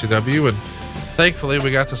in WCW, and thankfully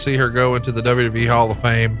we got to see her go into the WWE Hall of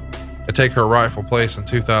Fame and take her rightful place in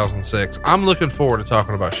 2006. I'm looking forward to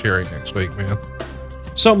talking about Sherry next week, man.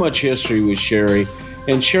 So much history with Sherry,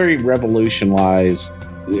 and Sherry revolutionized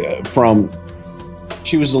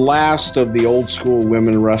she was the last of the old school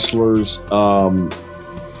women wrestlers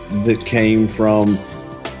that came from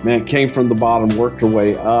the bottom, worked her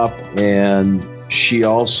way up, and she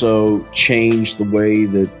also changed the way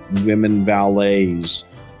that women valets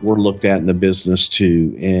were looked at in the business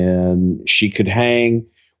too. And she could hang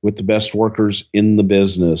with the best workers in the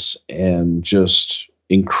business, and just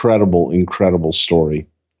incredible story.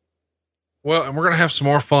 Well, and we're going to have some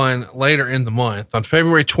more fun later in the month. On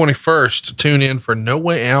February 21st, tune in for No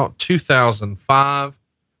Way Out 2005.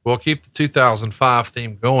 We'll keep the 2005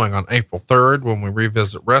 theme going on April 3rd when we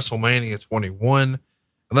revisit WrestleMania 21.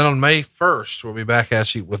 And then on May 1st, we'll be back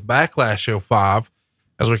at you with Backlash 05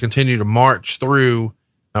 as we continue to march through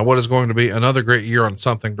what is going to be another great year on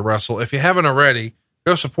Something to Wrestle. If you haven't already,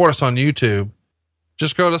 go support us on YouTube.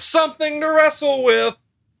 Just go to Something to Wrestle With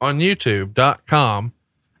on youtube.com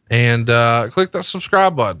and click that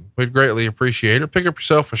subscribe button. We'd greatly appreciate it. Pick up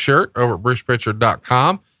yourself a shirt over at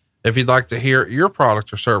brucepritchard.com. If you'd like to hear your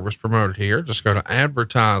product or service promoted here, just go to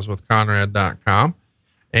advertisewithconrad.com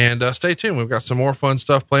and stay tuned. We've got some more fun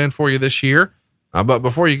stuff planned for you this year. But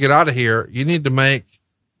before you get out of here, you need to make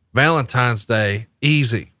Valentine's Day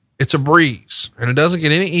easy. It's a breeze, and it doesn't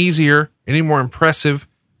get any easier, any more impressive,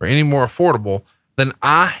 or any more affordable than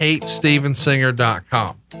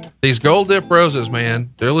IHateStevensinger.com. These gold dip roses,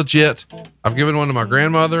 man, they're legit. I've given one to my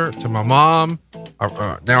grandmother, to my mom.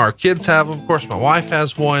 Now our kids have them. Of course, my wife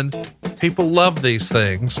has one. People love these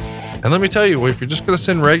things. And let me tell you, if you're just going to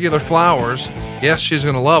send regular flowers, yes, she's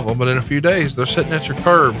going to love them, but in a few days, they're sitting at your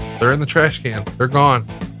curb. They're in the trash can. They're gone.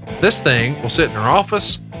 This thing will sit in her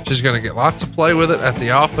office. She's going to get lots of play with it at the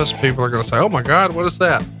office. People are going to say, oh my God, what is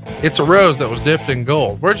that? It's a rose that was dipped in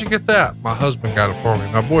gold. Where'd you get that? My husband got it for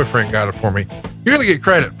me. My boyfriend got it for me. You're going to get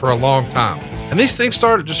credit for a long time. And these things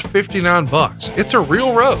start at just $59. It's a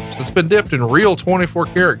real rose that's been dipped in real 24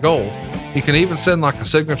 karat gold. You can even send like a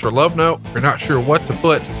signature love note. If you're not sure what to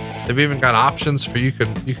put, they've even got options for you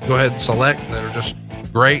can go ahead and select that are just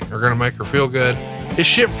great. They're going to make her feel good. It's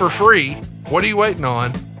shipped for free. What are you waiting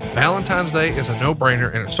on? Valentine's Day is a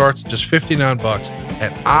no-brainer, and it starts at just $59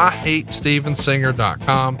 at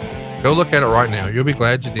IHateStevensinger.com. Go look at it right now. You'll be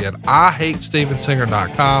glad you did.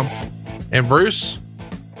 IHateStevensinger.com. And Bruce,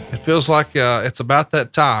 it feels like it's about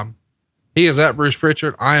that time. He is at Bruce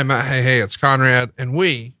Pritchard. I am at Hey, it's Conrad, and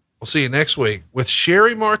we will see you next week with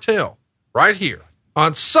Sherry Martell right here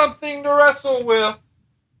on Something to Wrestle With.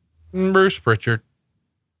 Bruce Pritchard.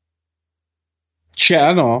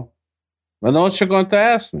 I know. I know what you're going to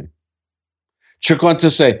ask me. You're going to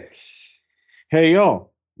say, hey, yo,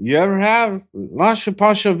 you ever have Rancho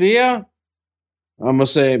Pancho Villa? I'm going to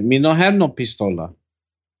say, me no have no pistola.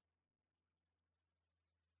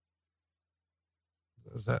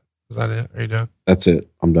 Is that it? Are you done? That's it.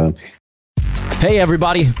 I'm done. Hey,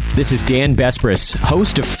 everybody. This is Dan Bespris,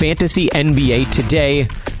 host of Fantasy NBA Today,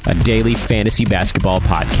 a daily fantasy basketball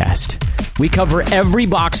podcast. We cover every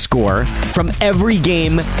box score from every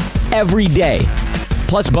game, every day.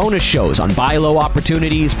 Plus bonus shows on buy low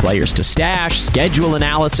opportunities, players to stash, schedule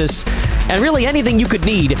analysis, and really anything you could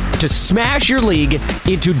need to smash your league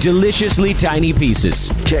into deliciously tiny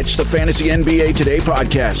pieces. Catch the Fantasy NBA Today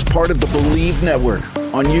podcast, part of the Believe Network,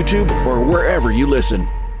 on YouTube or wherever you listen.